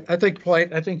 Well, I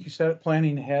think you said it,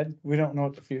 planning ahead. We don't know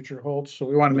what the future holds, so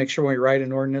we want to make sure when we write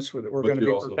an ordinance with it, we're But gonna you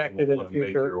be also protected in the want to make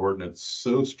future. your ordinance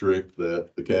so strict that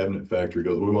the cabinet factory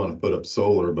goes, we want to put up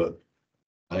solar, but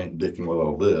I ain't dicking with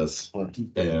all this,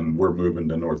 and we're moving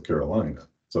to North Carolina.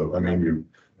 So, I mean,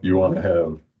 you want to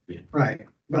have Right,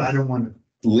 but I don't want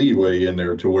leeway in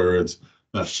there to where it's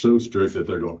not so strict that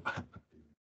they're going.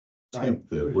 Right.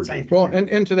 We're Same. Well,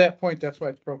 and to that point, that's why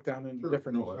it's broke down in Sure.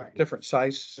 different, No, different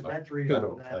sizes. to. That's the reason I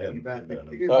was I asking hadn't about seen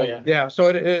that. it. Oh, yeah. Yeah, so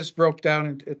it is broke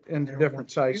down in different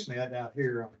sizes. Excuse me, out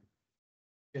here on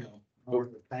you know, north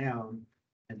of town.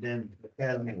 And then the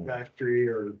Academy factory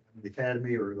or the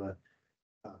Academy or the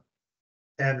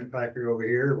cabinet factory over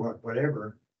here,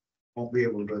 whatever, won't be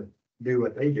able to do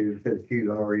what they do because the queue's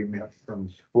already met from.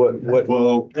 What,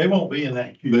 Well, They won't be in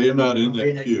that queue. they're not in In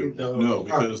that that queue, queue. no,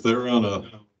 because they're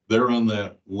on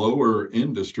that lower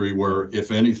industry where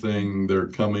if anything, they're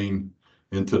coming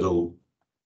into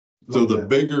so the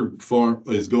bigger farm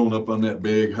is going up on that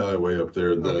big highway up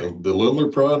there. Okay. The littler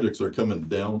projects are coming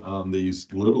down on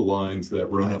these little lines that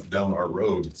run up down our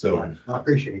road. So, I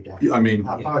appreciate that. I mean,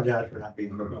 I apologize for not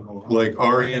being. like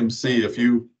RMC,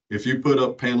 if you put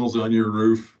up panels on your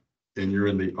roof and you're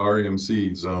in the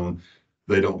RMC zone,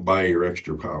 they don't buy your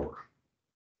extra power.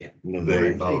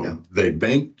 They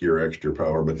bank your extra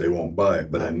power, but they won't buy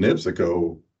it. But in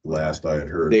NIPSCO, last I had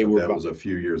heard, They but were that bu- was a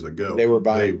few years ago. they were They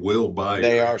buying, will buy.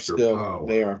 they your are extra still, power.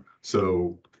 they are.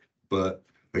 So, but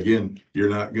again, you're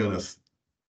not gonna,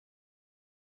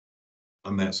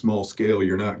 on that small scale,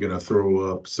 you're not gonna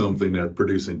throw up something that's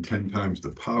producing 10 times the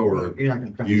power You're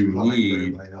not gonna you transform it for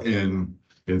need everybody else.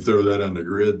 and throw that on the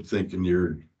grid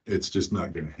thinking it's just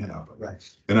not gonna happen. Right.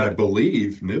 And I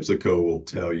believe NIPSCO will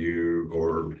tell you,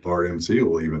 or RMC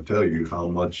will even tell you how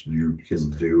much you can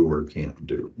do or can't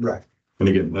do. Right. And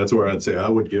again, that's where I'd say I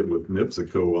would get with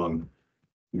NIPSCO on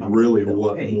really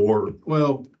what more,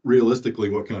 well, realistically,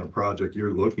 what kind of project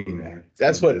you're looking at.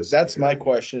 That's my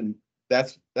question.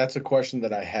 That's a question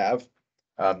that I have.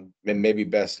 And maybe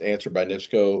best answered by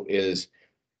NIPSCO is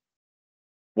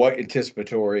what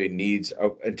anticipatory needs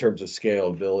in terms of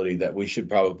scalability that we should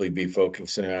probably be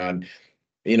focusing on.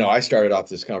 You know, I started off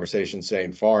this conversation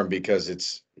saying farm because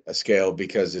it's a scale,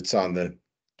 because it's on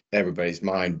everybody's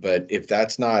mind. But if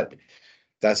that's not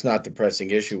the pressing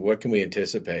issue, what can we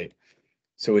anticipate?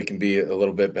 So we can be a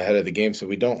little bit ahead of the game. So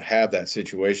we don't have that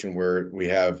situation where we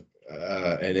have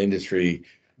an industry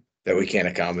that we can't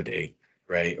accommodate,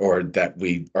 right? Or that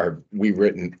we've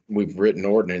written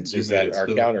ordinances that are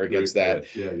counter against that.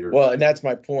 Yeah, Well, and that's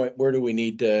my point. Where do we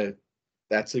need to,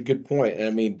 that's a good point. And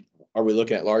I mean, are we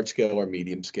looking at large scale or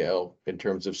medium scale in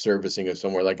terms of servicing of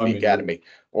somewhere like I the mean, academy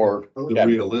or?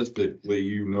 realistically,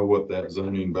 you know what that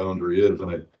zoning boundary is,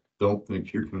 and I don't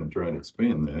think you're gonna try to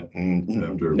expand that.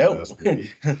 After No. last meeting.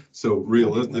 So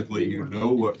realistically, you know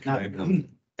what kind of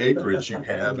acreage you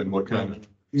have and what kind of,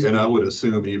 and I would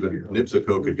assume even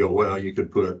NIPSCO could go, well, you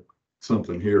could put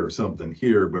something here or something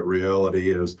here, but reality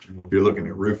is you're looking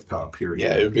at rooftop here.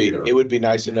 Yeah, here, here. it would be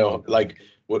nice to know, like,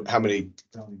 what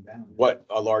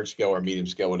a large scale or medium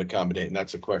scale would accommodate, and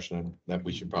that's a question that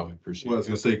we should probably pursue. Well, I was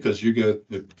gonna say, because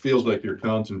it feels like you're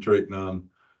concentrating on,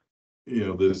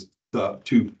 this top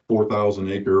 4,000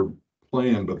 acre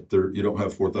plan, but you don't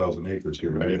have 4,000 acres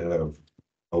here. You have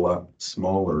a lot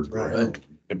smaller. Right.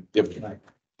 Yep.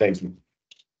 Thanks.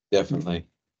 Definitely.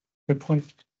 Good point.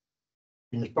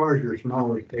 And as far as your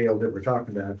smaller scale that we're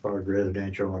talking about, as far as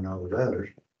residential and all those others,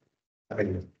 I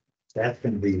mean, that's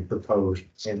gonna be proposed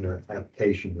in the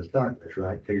application to start this,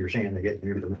 right? So you're saying they're getting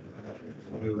everything,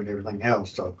 moving everything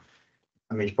else, so.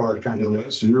 I mean, as far as trying to.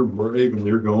 Unless you're brave and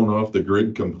you're going off the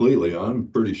grid completely, I'm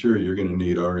pretty sure you're gonna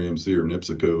need RMC or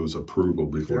NIPSCO's approval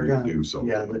before you do something.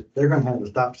 Yeah, but they're gonna have the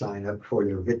stop sign up before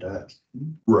they'll get to us.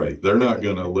 Right, they're not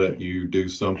gonna let you do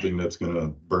something that's gonna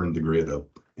burn the grid up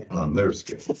on their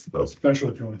scale. So,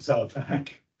 Especially if you want to sell it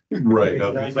back. right,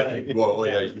 well,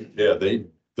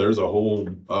 there's a whole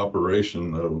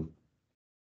operation of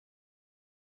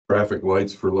traffic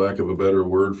lights, for lack of a better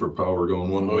word, for power going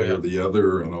one way or the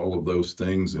other and all of those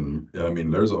things. And I mean,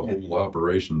 there's a whole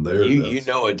operation there. You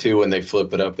know it too when they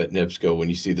flip it up at NIPSCO, when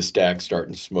you see the stack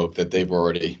starting to smoke that they've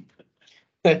already.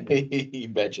 You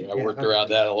betcha. I worked around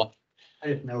that a lot.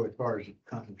 I just know as far as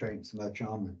concentrating so much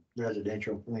on the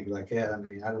residential, things like that, I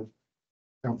mean, I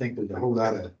don't think there's a whole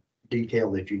lot of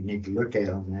detail that you need to look at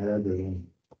on that other than.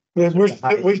 There's no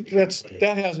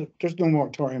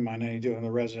moratorium on any doing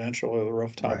the residential or the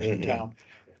rooftops in Right. town.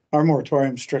 Our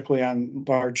moratorium is strictly on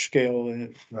large scale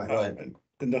and Right.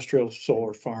 industrial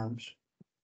solar farms.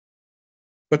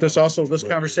 But this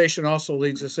conversation also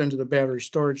leads us into the battery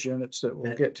storage units that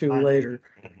we'll get to later.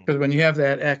 Because when you have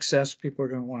that excess, people are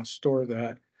gonna want to store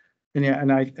that. And yeah,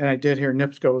 and I did hear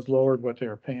NIPSCO has lowered what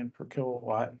they're paying per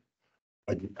kilowatt.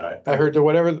 I heard that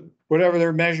whatever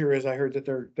their measure is, I heard that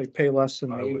they pay less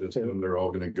than I they would used to. assume they're all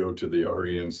gonna go to the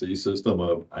REMC system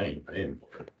of, I ain't paying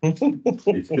for it.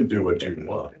 You can do what you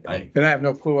want. And I have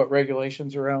no clue what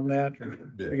regulations around that.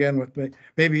 Yeah. Again,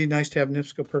 maybe nice to have an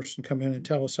NIPSCO person come in and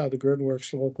tell us how the grid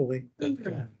works locally.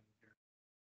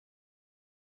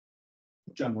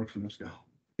 John works in this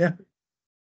guy.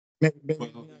 Maybe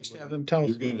nice to have them tell us.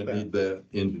 You're gonna about need that.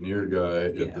 that engineer guy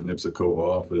at the NIPSCO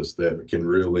office that can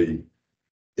really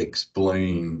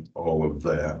explain all of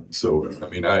that. So, I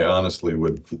mean, I honestly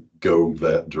would go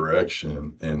that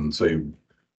direction and say,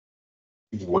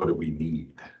 what do we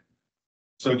need?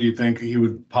 So do you think he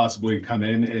would possibly come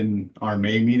in our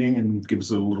May meeting and give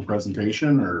us a little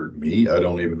presentation or? Me, I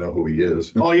don't even know who he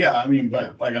is. Oh, yeah, I mean,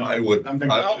 but like, I would- I'm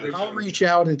thinking. I'll reach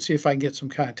out and see if I can get some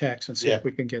contacts and see if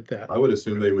we can get that. I would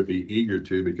assume they would be eager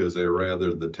to because they'd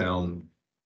rather the town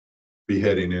be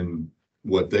heading in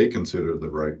what they consider the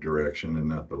right direction and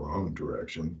not the wrong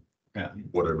direction, Yeah.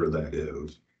 whatever that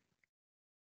is.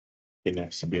 He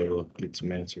has to be able to get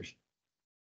some answers.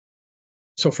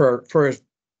 So for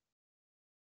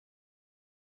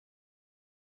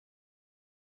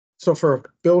a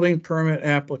building permit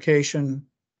application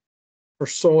for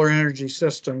solar energy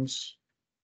systems,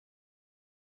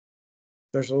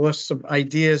 there's a list of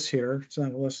ideas here. It's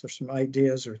not a list, there's some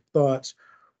ideas or thoughts.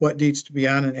 What needs to be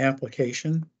on an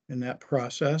application in that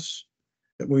process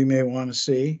that we may want to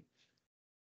see.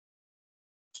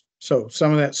 So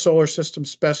some of that solar system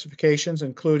specifications,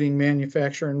 including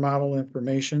manufacturer and model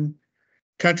information,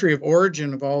 country of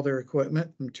origin of all their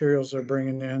equipment, materials they're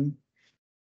bringing in,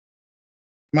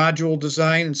 module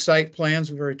design and site plans.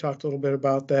 We've already talked a little bit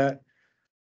about that.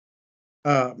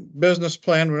 Business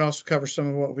plan would also cover some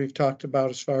of what we've talked about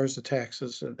as far as the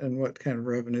taxes and what kind of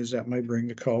revenues that might bring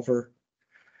to Culver.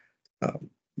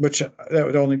 Which that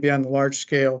would only be on the large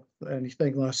scale.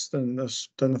 Anything less than this,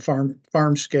 than the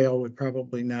farm scale would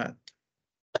probably not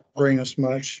bring us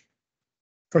much.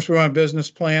 Of course, we want a business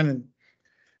plan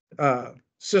and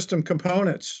system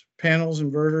components, panels,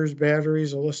 inverters,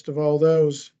 batteries, a list of all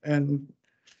those. And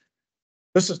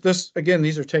this again,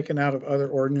 these are taken out of other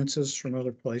ordinances from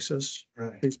other places.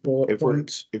 Right. These bullet If we're,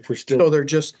 points. if we're So still, they're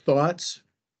just thoughts.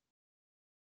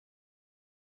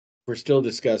 we're still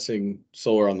discussing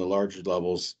solar on the larger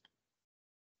levels,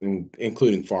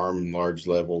 including farm and large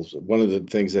levels. One of the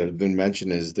things that have been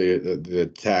mentioned is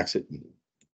the tax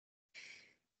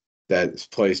that's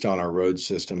placed on our road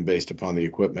system based upon the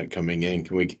equipment coming in.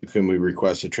 Can we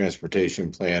request a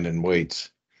transportation plan and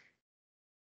weights?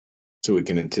 So we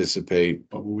can anticipate.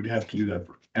 But we would have to do that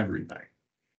for everything.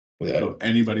 that. So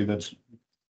anybody that's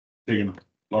taking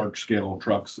large scale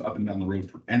trucks up and down the road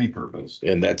for any purpose.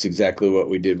 And that's exactly what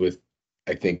we did with,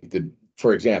 I think,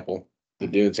 for example, the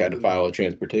dunes had to file a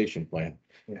transportation plan.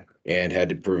 Yeah. And had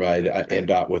to provide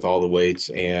NDOT with all the weights,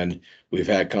 and we've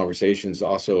had conversations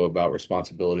also about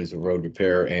responsibilities of road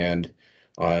repair and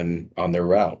on their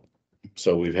route.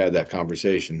 So we've had that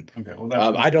conversation. Okay, well,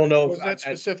 that's. I don't know. Was that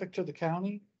specific to the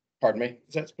county? Pardon me?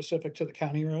 Is that specific to the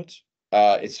county roads?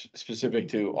 It's specific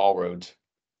to all roads.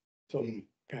 So,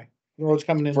 okay, the roads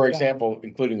coming in. For example,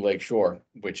 including Lake Shore,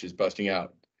 which is busting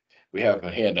out. We have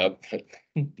a hand up.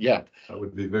 Yeah, I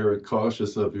would be very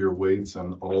cautious of your weights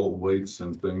and all weights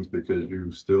and things because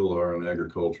you still are an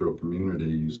agricultural community.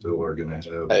 You still are gonna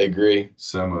I have agree.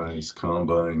 semis,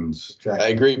 combines, I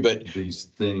agree, but these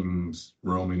things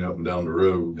roaming up and down the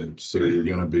road. And so you're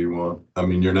gonna be I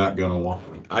mean, you're not gonna want.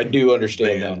 I do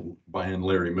understand that. Buying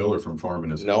Larry Miller from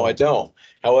farming his. No, I don't.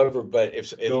 However, but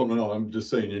if No, I'm just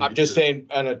saying. I'm just saying,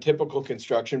 on a typical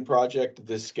construction project,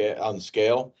 this scale, on the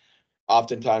scale,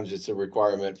 oftentimes it's a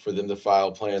requirement for them to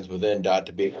file plans with NDOT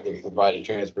to be able to provide a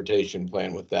transportation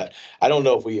plan with that. I don't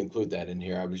know if we include that in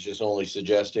here. I was just only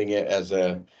suggesting it as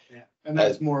a, And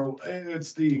that's more,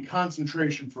 it's the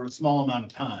concentration for a small amount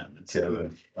of time. It's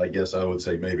Kevin, I guess I would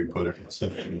say maybe put it in a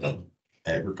section of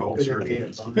agriculture.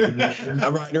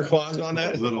 I'm writing your clause on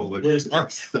that. Little.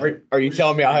 Are you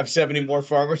telling me I'll have 70 more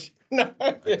farmers? No.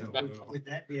 Would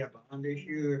that be a bond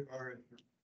issue or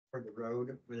for the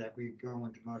road? Would that be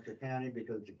going to Marshall County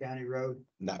because the county road?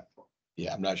 Not,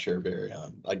 yeah, I'm not sure, Barry.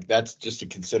 Like, that's just a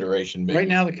consideration. maybe. Right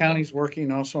now, the county's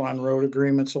working also on road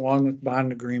agreements along with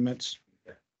bond agreements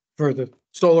for the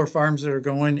solar farms that are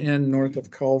going in north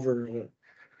of Culver.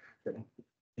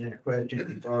 And a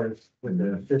question as far as with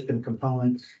the system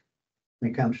components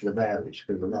when it comes to the batteries,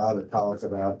 because a lot of talk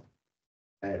about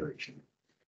batteries.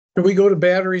 Can we go to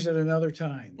batteries at another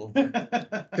time?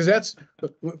 Because that's,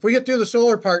 if we get through the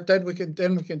solar part, then we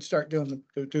can start doing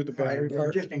the battery Right,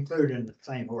 part. just included in the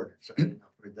same order. So I don't know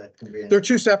if that can be. They're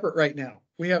two separate right now.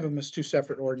 We have them as two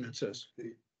separate ordinances.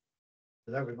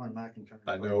 That was one of my concerns.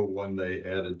 I know when they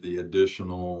added the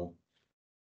additional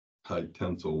high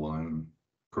tensile line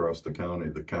across the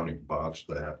county botched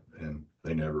that and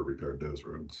they never repaired those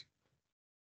roads.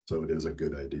 So it is a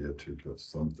good idea to put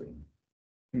something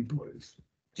in place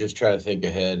Just try to think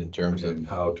ahead in terms of, and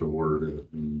how to word it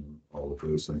and all of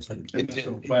those things.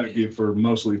 That'd be for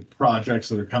mostly projects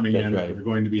that are coming in, That's that right. are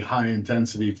going to be high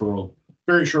intensity for a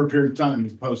very short period of time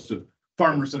as opposed to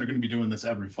farmers that are gonna be doing this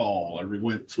every fall, every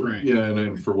spring. Yeah, and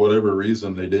then for whatever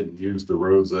reason, they didn't use the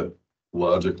roads that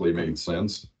logically made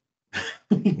sense.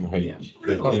 Right.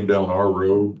 They came down our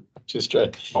road Just try.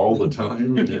 all the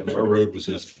time, and our road was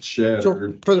just So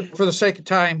shattered. for the sake of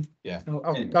time. Yeah.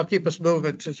 I'll keep us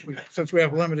moving since we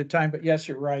have limited time, but yes,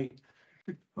 you're right.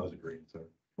 I was agreeing, so.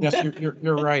 Yes,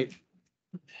 you're right.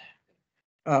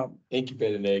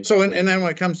 Incubated egg. So, and then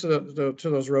when it comes to to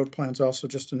those road plans, also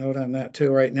just a note on that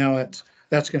too, right now, it's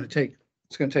gonna take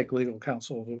legal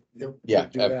counsel. to Yeah,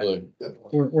 do that. absolutely.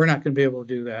 We're not gonna be able to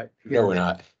do that. No, we're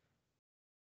not.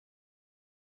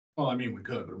 Well, I mean, we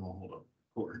could, but it won't hold up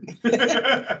court.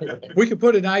 We could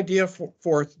put an idea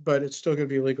forth, but it's still gonna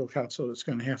be legal counsel that's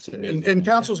gonna have to, and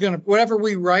council's gonna, whatever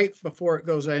we write before it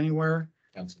goes anywhere,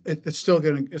 it's still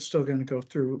gonna go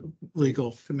through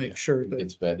legal to make sure that,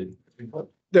 It's vetted.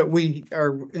 that we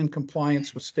are in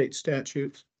compliance with state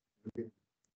statutes.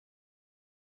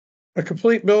 A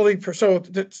complete building for, so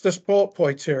this bullet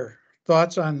points here,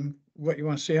 thoughts on what you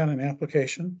want to see on an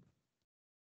application?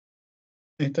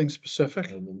 Anything specific?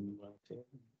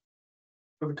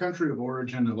 For the country of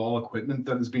origin of all equipment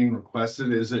that is being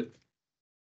requested, is it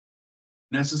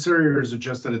necessary, or is it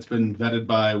just that it's been vetted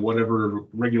by whatever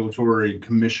regulatory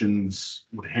commissions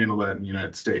would handle that in the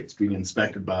United States, being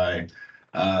inspected by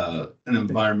an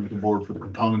environmental board for the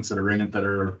components that are in it that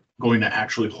are going to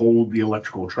actually hold the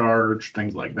electrical charge,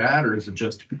 things like that? Or is it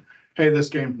just, hey, this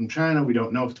came from China, we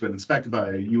don't know if it's been inspected by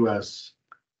a US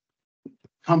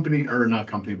company, or not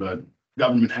company, but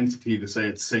government entity to say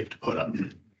it's safe to put up?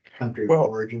 Country of Well,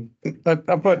 origin. But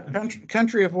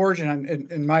country of origin,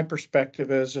 in my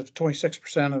perspective, is if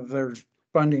 26% of their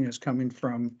funding is coming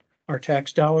from our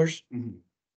tax dollars, Mhm.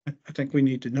 I think we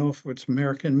need to know if it's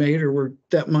American made or where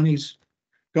that money's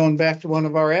going back to one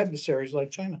of our adversaries like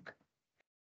China.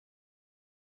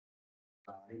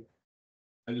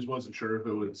 I just wasn't sure if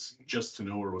it was just to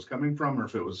know where it was coming from, or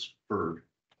if it was for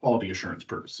quality assurance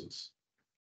purposes.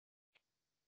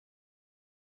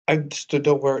 I just don't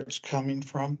know where it's coming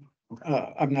from.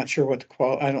 I'm not sure what the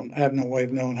I have no way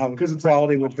of knowing how Because the it's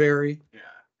quality would vary. Yeah,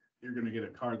 you're gonna get a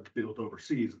car that's built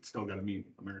overseas, it's still gotta meet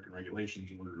American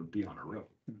regulations in order to be on a road.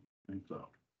 I think so.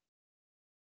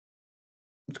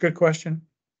 It's a good question.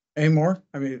 Any more?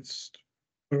 I mean,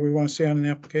 what do we want to see on an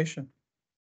application?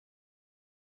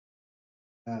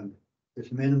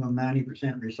 It's minimum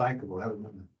 90% recyclable. How are we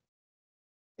gonna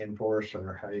enforce,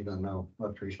 or how are you gonna know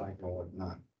what's recyclable, what's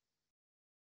not?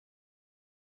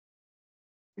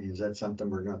 Is that something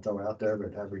we're gonna throw out there,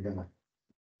 but how are we gonna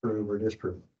prove or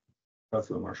disprove? That's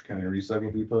the Marshall County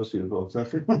Recycle Depot, see if it's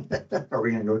accurate. Are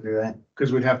we gonna go through that?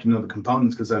 Because we'd have to know the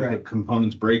components, because that's the Right.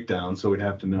 components breakdown, so we'd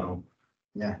have to know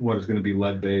Yeah, what is gonna be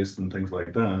lead based and things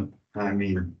like that. I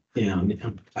mean,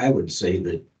 And I would say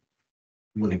that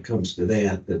when it comes to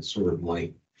that, that's sort of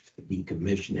like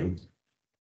decommissioning.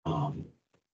 Or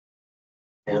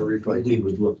replacing. We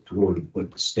would look toward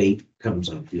what the state comes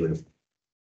up with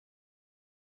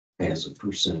as a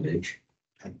percentage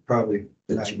probably,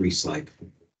 that's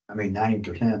recycled. I mean,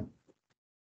 90%.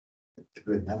 It's a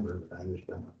good number, but I just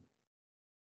don't know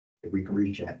if we can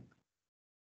reach that.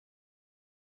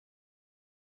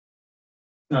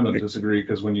 I don't disagree,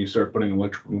 because when you start putting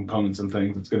electrical components and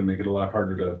things, it's gonna make it a lot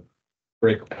harder to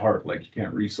break apart. Like, you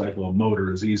can't recycle a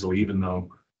motor as easily, even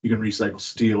though you can recycle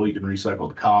steel, you can recycle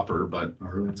the copper, but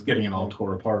it's getting it all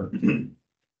tore apart.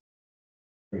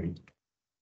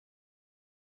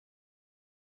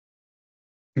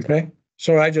 Okay,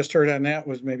 so I just heard on that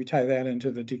was maybe tie that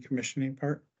into the decommissioning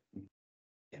part.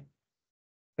 Yeah.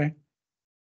 Okay.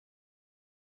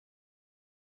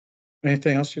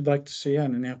 Anything else you'd like to see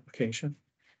on an application?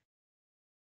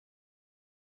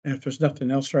 And if there's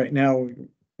nothing else right now,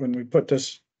 when we put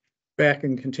this back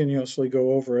and continuously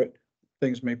go over it,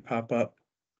 things may pop up.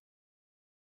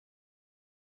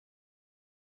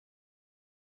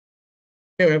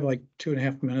 Okay, we have like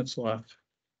 2.5 minutes left.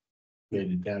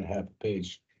 Made it down half a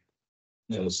page.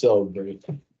 So celebrate.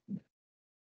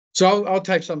 So I'll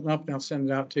type something up and I'll send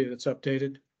it out to you that's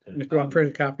updated. And if you want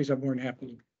printed copies, I'm more than happy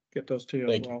to get those to you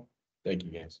as Thank you. well. Thank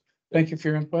you, guys. Thank you for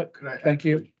your input. Could I Thank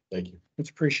you. Thank you. It's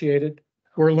appreciated.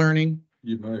 We're learning.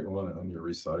 You might want it on your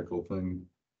recycle thing.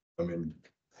 I mean,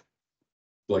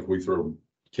 like we throw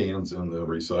cans in the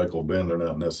recycle bin, they're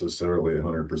not necessarily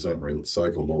 100%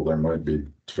 recyclable. There might be,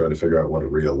 try to figure out what a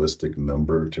realistic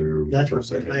number to. That's what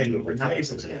they're saying.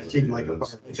 It seemed like a.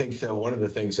 I think so. One of the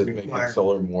things that makes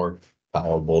solar more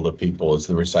palatable to people is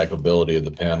the recyclability of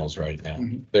the panels right now.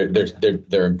 Mhm.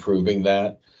 They're improving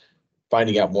that.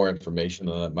 Finding out more information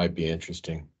on that might be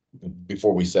interesting.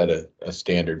 before we set a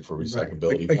standard for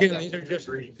recyclability.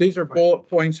 Again, these are bullet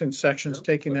points and sections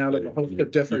taken out of a host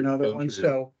of different other ones,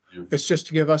 so it's just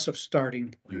to give us a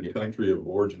starting. Your country of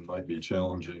origin might be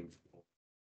challenging.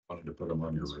 Wanted to put them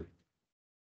on your roof.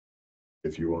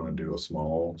 If you want to do a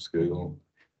small scale.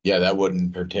 Yeah, that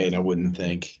wouldn't pertain, I wouldn't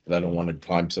think, but I don't want to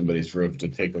climb somebody's roof to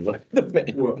take a look at the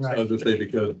thing. Well, I'll just say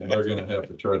because they're gonna have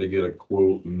to try to get a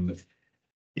quote and,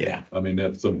 Yeah, I mean,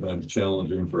 that's sometimes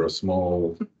challenging for a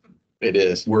small, it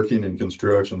is. working in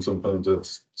construction, sometimes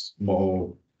it's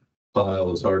small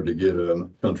pile is hard to get a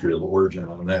country of origin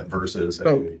on that versus.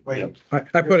 So- hey, Wait. I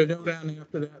put a note down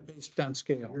after that based on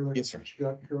scale. You're looking Yes, sir. at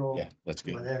structural, Yeah, that's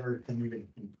good. whatever can even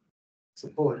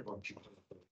support what you.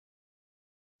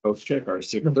 Folks, check our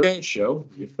Okay. show.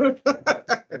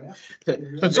 Since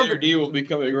Better D will be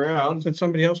coming around. Since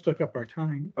somebody else took up our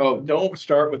time. Oh, don't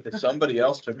start with the somebody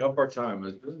else took up our time.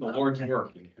 It's the Lord's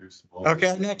work. Okay,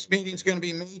 our next meeting's gonna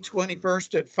be May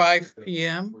 21st at 5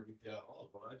 PM.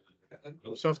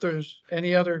 So if there's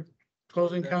any other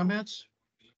closing comments,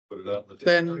 Put it out. in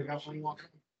the-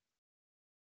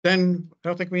 then I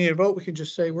don't think we need a vote. We can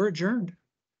just say we're adjourned.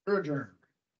 Adjourn.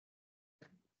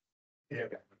 Yeah.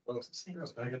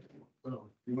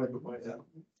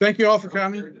 Thank you all for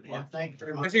coming. Yeah, thanks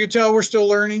very As much. you can tell, we're still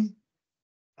learning.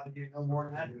 I do no more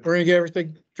than that. We're gonna get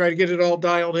everything, try to get it all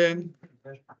dialed in.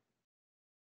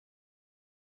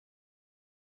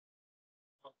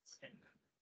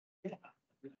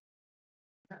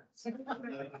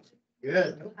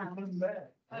 Good.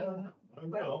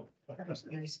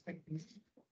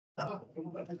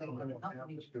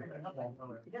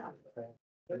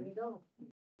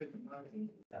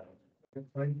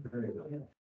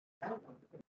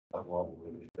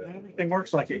 Everything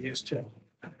works like it used to.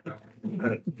 Tell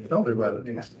me about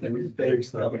it. That's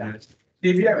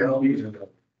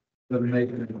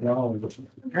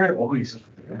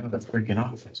freaking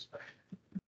office.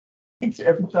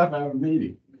 Every time I have a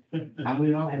meeting. He's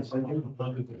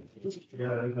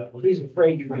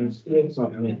afraid you're gonna steal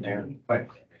something in there.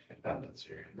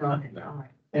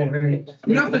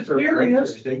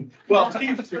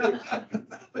 Nothing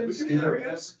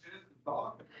serious.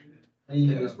 Well,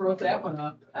 You just wrote that one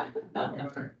up. I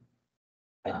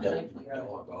don't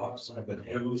know off, so I've been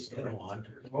able to get on.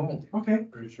 Okay.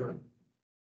 Pretty sure.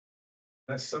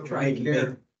 That's some. Trying to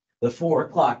get the 4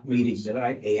 o'clock meeting that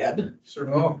I had.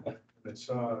 Oh. It's,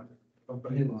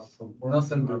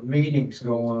 Nothing but meetings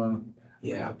going on.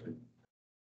 Yeah.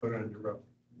 Put it on your roof.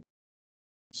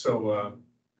 So,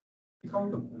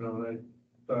 called them, I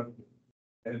thought,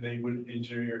 and they would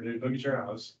engineer, they look at your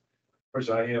house. Of course,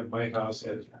 I have, my house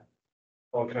has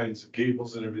all kinds of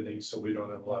gables and everything, so we don't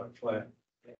have a lot of flat.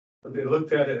 But they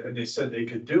looked at it and they said they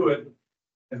could do it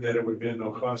and that it would be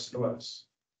no cost to us.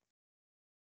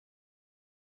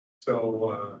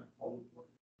 So,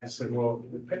 I said, well,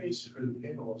 it pays for the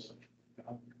panels.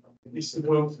 He said,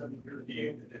 well,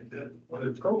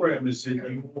 the program is that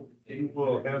you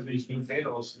will have these new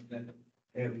panels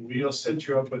and we'll set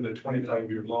you up with a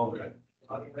 25-year loan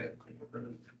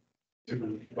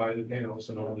to buy the panels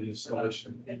and all the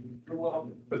installation.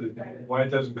 But why it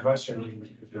doesn't cost you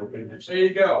anything? There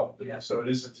you go. So it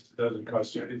doesn't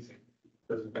cost you anything.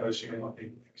 Doesn't cost you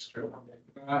anything extra.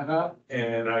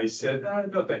 And I said,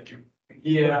 no, thank you.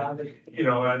 Yeah,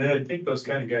 and I think those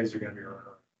kind of guys are gonna be around.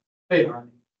 They are.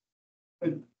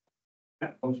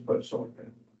 Let's put solar.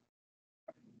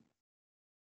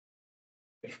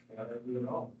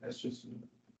 That's just.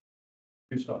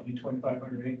 It's about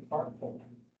 2,500 acre park.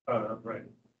 Right.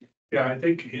 Yeah, I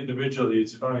think individually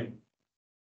it's fine.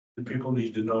 The people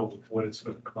need to know what it's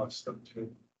gonna cost them to.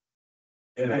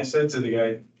 And I said to the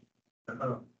guy,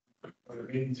 I'm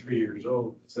 83 years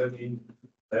old, does that mean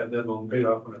that loan paid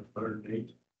off when I'm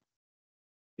 108?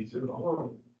 He said,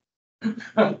 oh.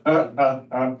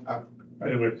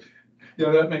 Anyway.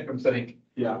 Yeah, that make them think.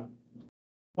 Yeah.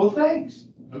 Well, thanks.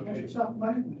 Okay.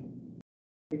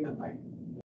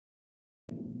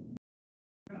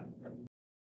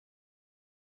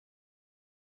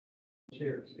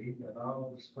 Cheers. You got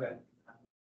all the sweat.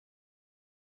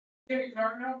 Get your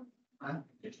car now? I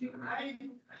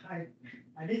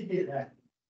did get that.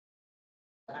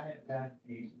 I had that.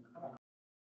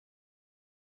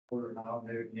 Ordered all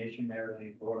the ignition,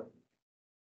 everything for it.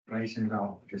 Racing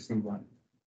all, just see one.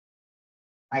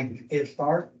 It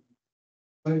start.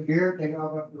 Put it here, take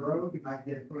off up the road, you might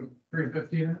get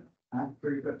 315.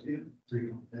 315.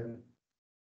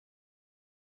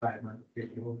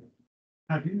 550.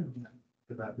 How do you know that?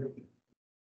 Because I built it.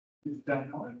 Did you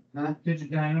dynamite? Huh? Did you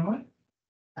dynamite?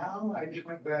 No, I just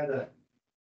went by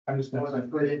I just want to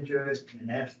put into it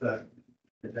and asked that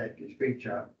street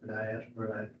shop, that I asked for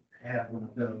that have one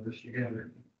of those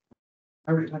together.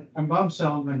 I'm bum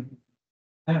selling and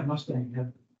I had a Mustang, yeah.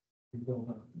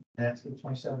 That's, It's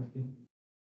my 17.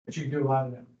 But you can do a lot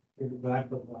of them. But I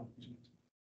put a lot.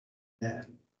 yeah.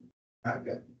 I've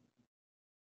got.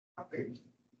 Okay.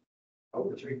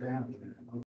 Over 3,000.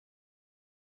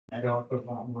 I don't put a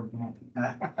lot more than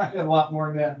Huh? that. A lot more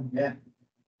than that. Yeah.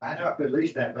 I know I could at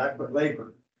least that, but I put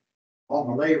labor. All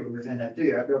my labor was in that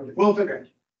too. I built it. Well,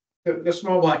 the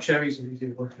small block Chevys are easy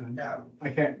to work on. No, I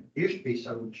can't, used to be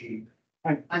so cheap.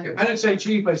 I could- didn't say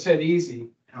cheap, I said easy.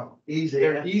 No, easy.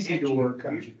 They're and easy to cheap. work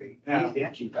on. Used to be, Yeah. easy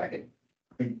and cheap. I could,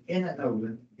 in it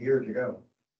over years ago.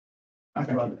 I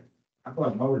put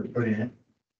a motor put in it.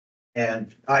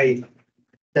 And I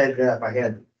set it up, I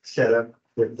had set up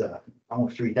with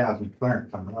almost 3,000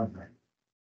 clearance on the one thing.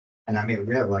 And I mean,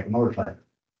 we have like a motorcycle.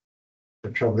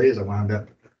 The trouble is, I wound up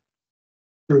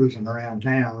cruising around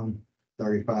town,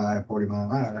 35, 40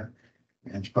 mile an hour,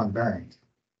 and spun bearings.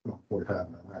 Well, 45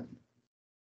 mile an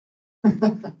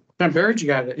hour. That bearings you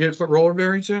got it. You put roller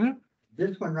bearings in it?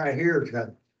 This one right here,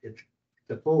 it's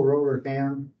the full roller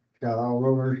cam, it's got all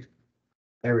rollers,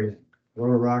 everything,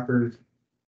 roller rockers,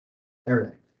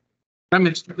 everything.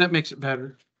 That makes it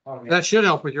better. Oh, yeah. That should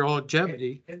help with your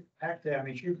longevity. Actually, I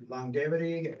mean, shoot,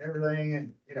 longevity, everything,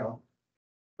 and, you know,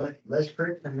 but less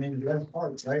friction, I mean, less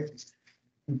parts, right?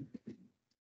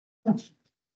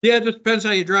 Yeah, it just depends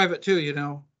how you drive it too, you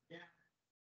know.